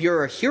also, if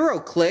you're a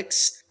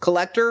HeroClix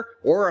collector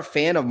or a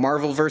fan of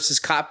Marvel vs.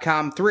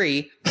 Capcom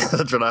 3,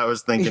 That's what I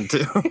was thinking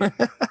too.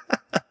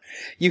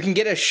 you can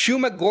get a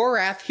Shuma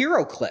Gorath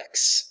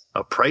HeroClix.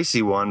 A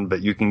pricey one,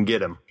 but you can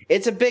get him.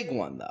 It's a big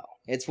one, though.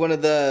 It's one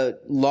of the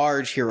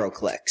large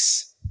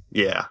HeroClix.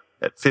 Yeah.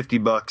 At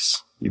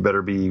 $50, you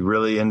better be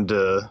really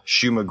into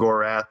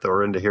Shumagorath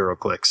or into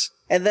HeroClix.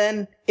 And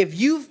then, if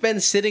you've been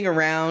sitting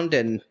around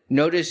and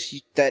notice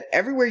that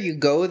everywhere you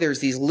go, there's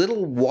these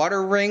little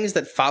water rings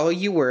that follow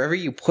you wherever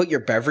you put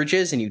your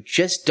beverages and you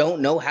just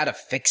don't know how to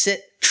fix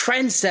it,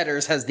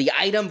 Trendsetters has the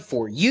item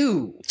for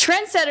you.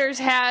 Trendsetters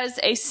has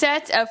a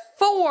set of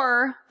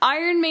 4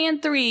 Iron Man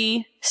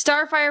 3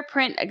 Starfire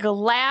print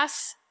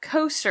glass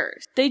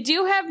coasters. They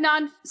do have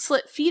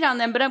non-slit feet on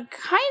them, but I'm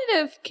kind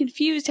of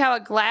confused how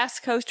a glass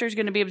coaster is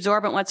going to be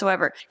absorbent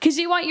whatsoever. Because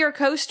you want your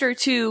coaster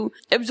to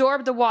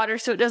absorb the water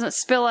so it doesn't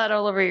spill out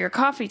all over your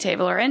coffee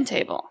table or end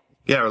table.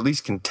 Yeah, or at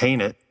least contain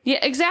it. Yeah,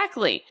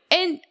 exactly.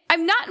 And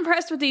I'm not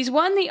impressed with these.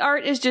 One, the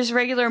art is just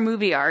regular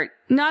movie art.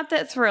 Not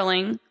that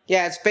thrilling.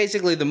 Yeah, it's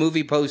basically the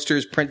movie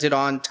posters printed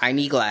on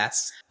tiny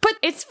glass. But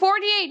it's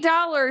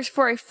 $48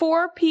 for a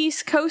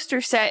 4-piece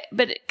coaster set,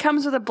 but it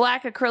comes with a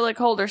black acrylic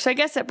holder. So I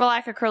guess that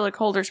black acrylic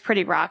holder's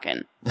pretty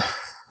rockin'.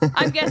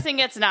 I'm guessing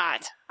it's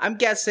not. I'm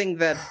guessing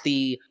that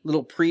the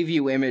little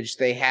preview image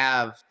they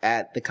have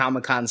at the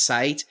Comic-Con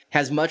site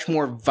has much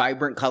more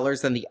vibrant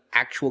colors than the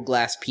actual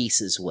glass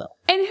pieces will.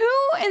 And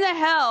who in the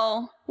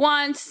hell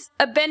wants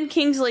a Ben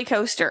Kingsley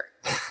coaster?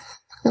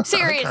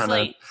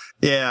 Seriously.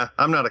 Yeah,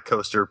 I'm not a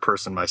coaster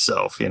person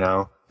myself, you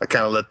know. I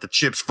kind of let the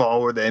chips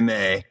fall where they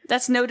may.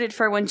 That's noted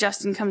for when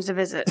Justin comes to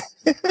visit.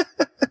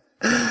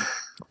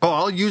 Oh,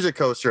 I'll use a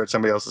coaster at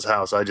somebody else's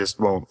house. I just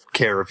won't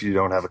care if you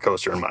don't have a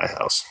coaster in my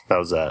house.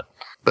 How's that?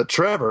 But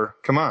Trevor,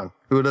 come on.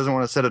 Who doesn't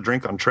want to set a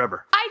drink on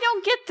Trevor? I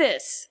don't get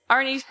this.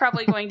 Arnie's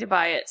probably going to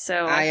buy it,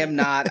 so... I am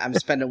not. I'm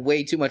spending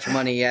way too much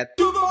money at...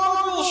 To the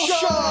Marvel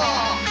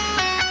Shop!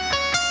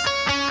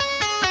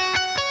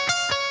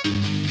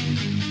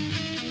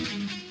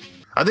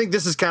 I think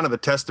this is kind of a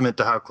testament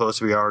to how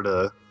close we are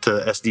to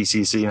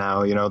SDCC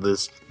now. You know,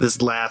 this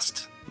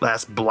last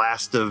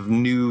blast of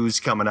news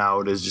coming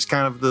out is just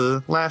kind of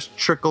the last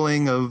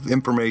trickling of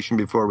information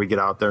before we get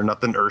out there.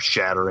 Nothing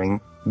earth-shattering,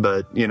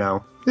 but, you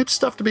know, it's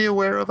stuff to be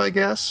aware of, I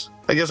guess.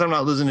 I guess I'm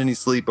not losing any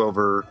sleep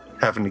over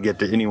having to get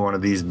to any one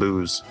of these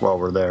booths while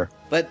we're there.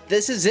 But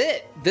this is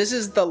it. This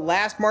is the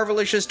last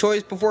Marvelicious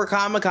Toys before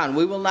Comic-Con.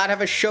 We will not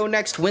have a show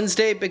next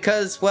Wednesday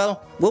because,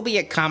 well, we'll be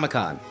at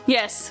Comic-Con.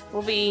 Yes,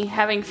 we'll be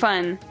having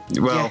fun.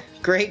 Well, yeah,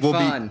 great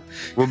fun.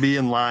 We'll be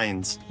in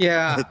lines.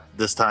 Yeah.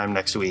 This time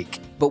next week.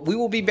 But we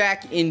will be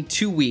back in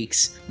 2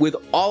 weeks with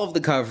all of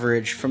the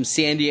coverage from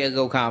San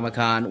Diego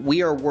Comic-Con.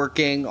 We are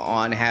working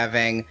on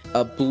having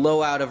a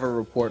blowout of a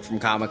report from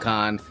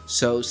Comic-Con,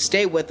 so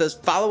stay with us.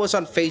 Follow us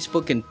on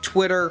Facebook and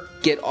Twitter.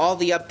 Get all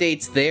the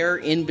updates there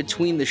in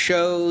between the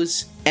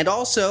shows. And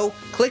also,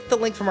 click the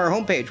link from our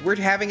homepage. We're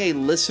having a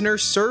listener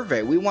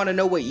survey. We want to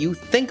know what you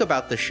think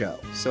about the show.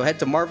 So head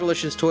to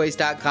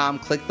MarveliciousToys.com,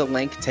 click the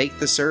link, take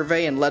the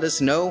survey, and let us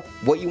know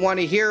what you want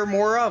to hear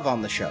more of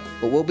on the show.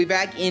 But we'll be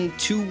back in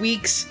 2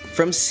 weeks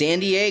from San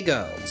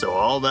Diego. So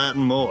all that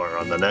and more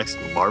on the next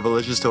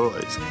Marvelicious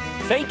Toys.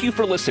 Thank you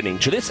for listening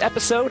to this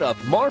episode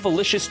of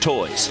Marvelicious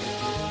Toys.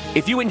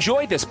 If you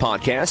enjoyed this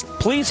podcast,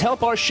 please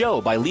help our show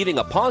by leaving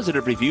a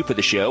positive review for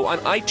the show on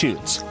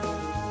iTunes.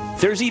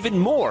 There's even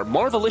more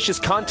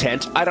Marvelicious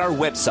content at our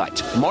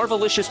website,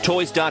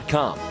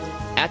 MarveliciousToys.com.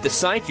 At the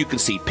site, you can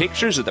see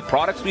pictures of the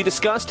products we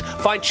discussed,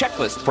 find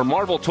checklists for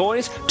Marvel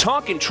toys,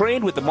 talk and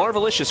trade with the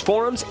Marvelicious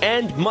forums,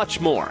 and much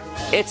more.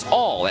 It's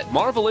all at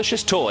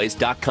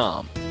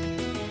MarveliciousToys.com.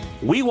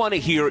 We want to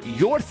hear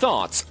your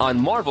thoughts on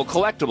Marvel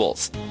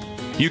collectibles.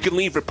 You can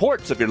leave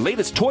reports of your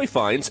latest toy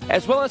finds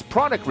as well as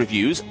product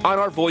reviews on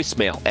our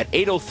voicemail at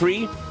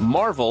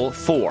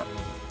 803-MARVEL-4.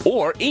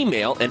 Or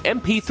email an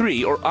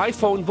MP3 or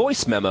iPhone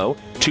voice memo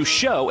to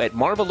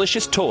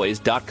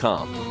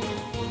show@MarveliciousToys.com.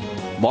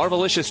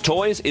 Marvelicious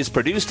Toys is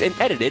produced and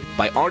edited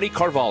by Arnie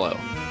Carvalho.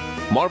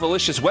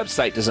 Marvelicious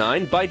website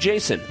design by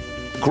Jason.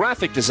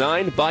 Graphic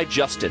design by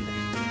Justin.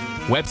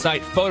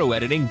 Website photo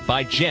editing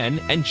by Jen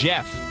and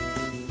Jeff.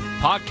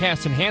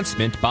 Podcast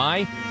enhancement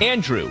by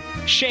Andrew,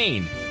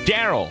 Shane,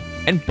 Daryl,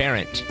 and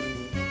Barrett.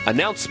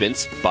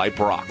 Announcements by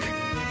Brock.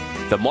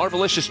 The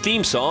Marvelicious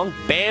theme song,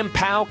 Bam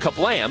Pow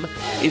Kablam,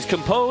 is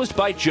composed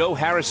by Joe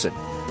Harrison.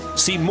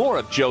 See more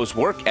of Joe's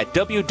work at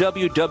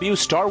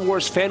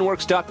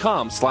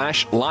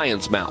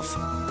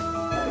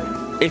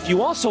www.starwarsfanworks.com/lionsmouth. If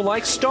you also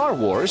like Star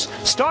Wars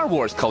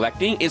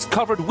collecting is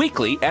covered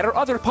weekly at our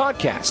other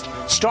podcast,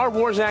 Star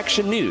Wars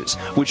Action News,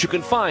 which you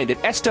can find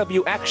at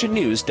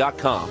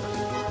swactionnews.com.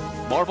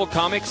 Marvel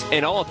Comics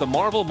and all that the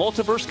Marvel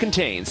Multiverse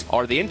contains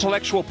are the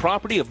intellectual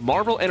property of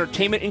Marvel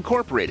Entertainment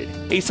Incorporated,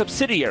 a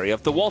subsidiary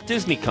of the Walt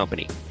Disney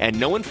Company, and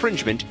no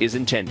infringement is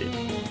intended.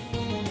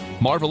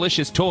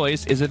 Marvelicious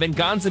Toys is a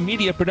Venganza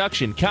Media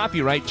production,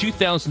 copyright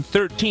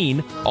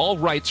 2013, all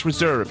rights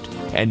reserved,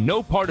 and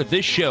no part of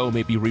this show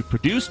may be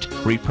reproduced,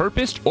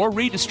 repurposed, or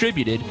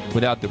redistributed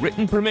without the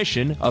written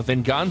permission of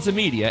Venganza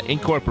Media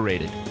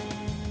Incorporated.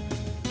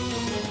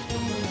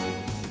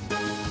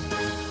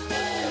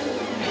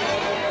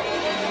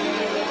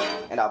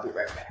 And I'll be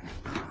right back.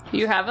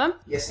 You have them?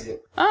 Yes, I do.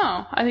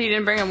 Oh, I think you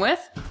didn't bring them with?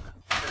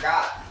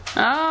 Forgot.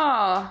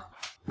 Oh.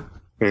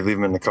 Would you leave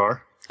them in the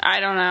car? I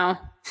don't know.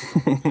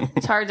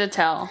 It's hard to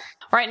tell.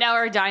 Right now,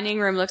 our dining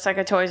room looks like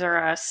a Toys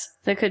R Us.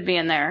 They could be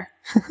in there.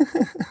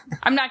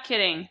 I'm not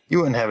kidding. You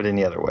wouldn't have it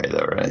any other way,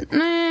 though, right?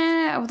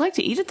 I would like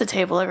to eat at the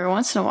table every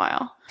once in a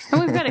while. And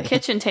we've got a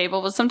kitchen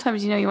table, but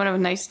sometimes, you want to have a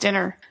nice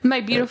dinner.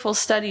 My beautiful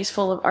study's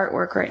full of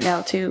artwork right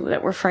now, too,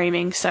 that we're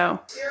framing,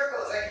 so. Sierra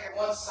goes like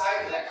one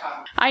side of that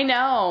comment. I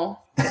know.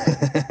 So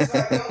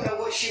I don't know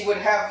what she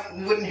wouldn't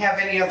have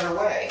any other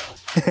way.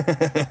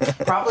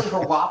 Probably her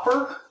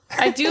Whopper?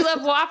 I do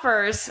love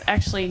Whoppers.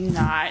 Actually,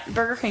 not.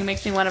 Burger King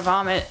makes me want to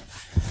vomit.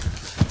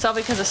 It's all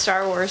because of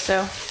Star Wars,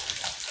 so.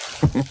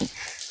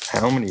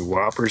 How many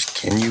Whoppers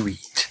can you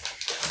eat?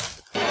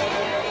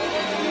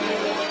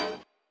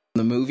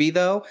 The movie,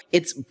 though,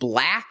 it's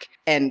black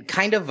and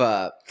kind of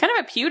a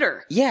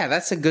pewter. Yeah,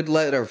 that's a good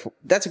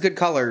that's a good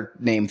color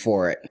name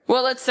for it.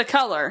 Well, it's the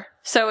color,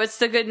 so it's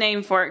the good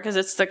name for it because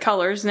it's the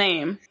color's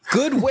name.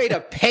 Good way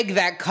to peg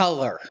that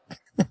color.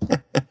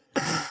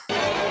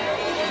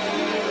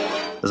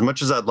 As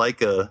much as I'd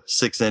like a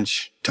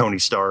 6-inch Tony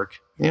Stark,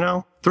 3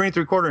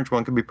 3/4-inch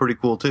one could be pretty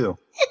cool too.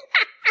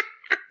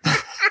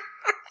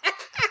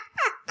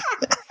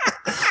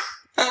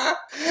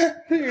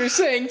 You're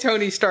saying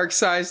Tony Stark's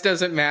size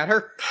doesn't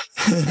matter?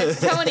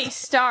 It's Tony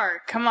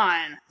Stark. Come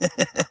on.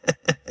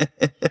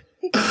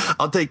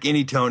 I'll take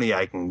any Tony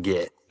I can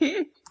get.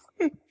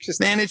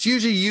 Man, it's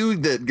usually you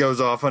that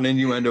goes off on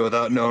innuendo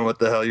without knowing what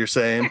the hell you're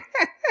saying.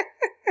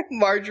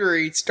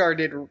 Marjorie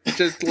started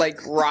just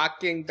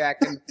rocking back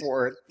and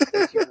forth.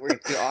 You were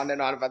on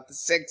and on about the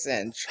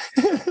 6-inch.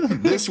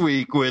 This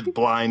week with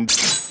blind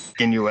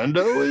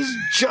innuendo is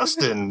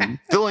Justin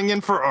filling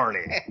in for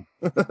Arnie.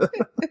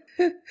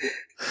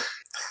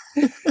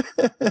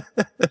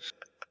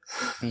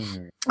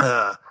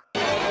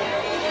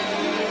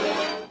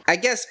 I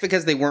guess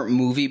because they weren't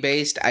movie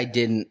based, I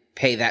didn't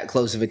pay that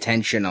close of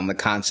attention on the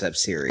concept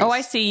series. Oh,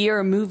 I see. You're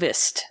a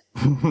movist.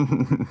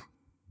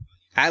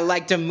 I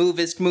like to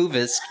movist.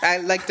 I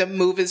like to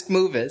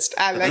movist.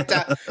 I like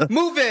to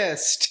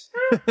movist.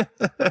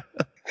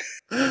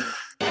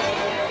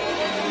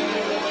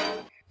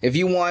 If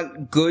you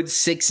want good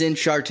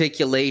 6-inch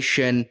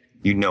articulation,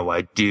 you know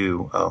I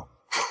do. Oh.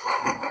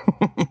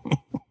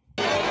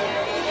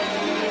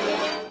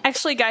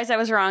 Actually, guys, I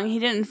was wrong. He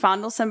didn't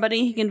fondle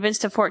somebody. He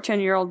convinced a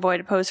 14-year-old boy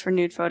to pose for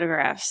nude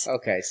photographs.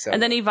 Okay, so...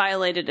 And then he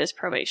violated his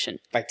probation.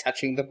 By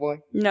touching the boy?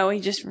 No, he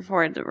just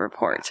reported the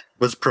report.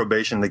 Was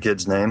probation the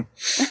kid's name?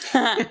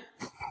 Oh,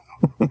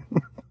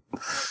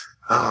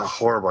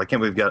 horrible. I can't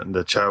believe we've gotten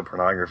into child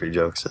pornography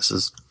jokes.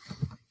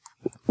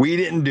 We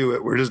didn't do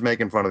it. We're just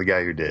making fun of the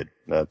guy who did.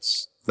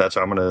 That's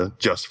how I'm going to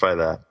justify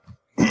that.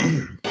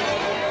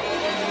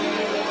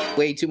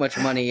 Way too much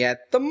money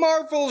at the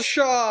Marvel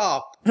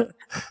shop.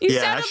 You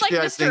sounded like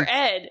Mr.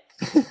 Ed.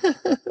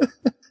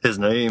 His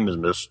name is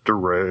Mr.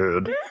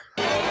 Red.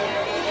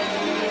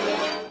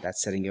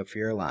 That's setting you up for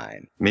your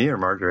line. Me or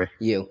Marjorie?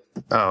 You.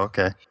 Oh,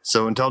 okay.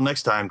 So until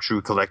next time,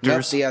 true collectors.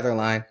 That's the other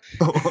line.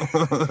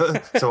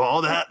 So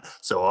all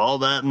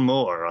that and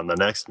more on the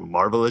next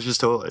Marvelicious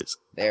Toys.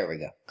 There we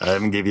go. I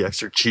even gave you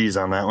extra cheese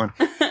on that one.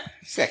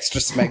 It's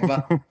extra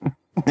smegma.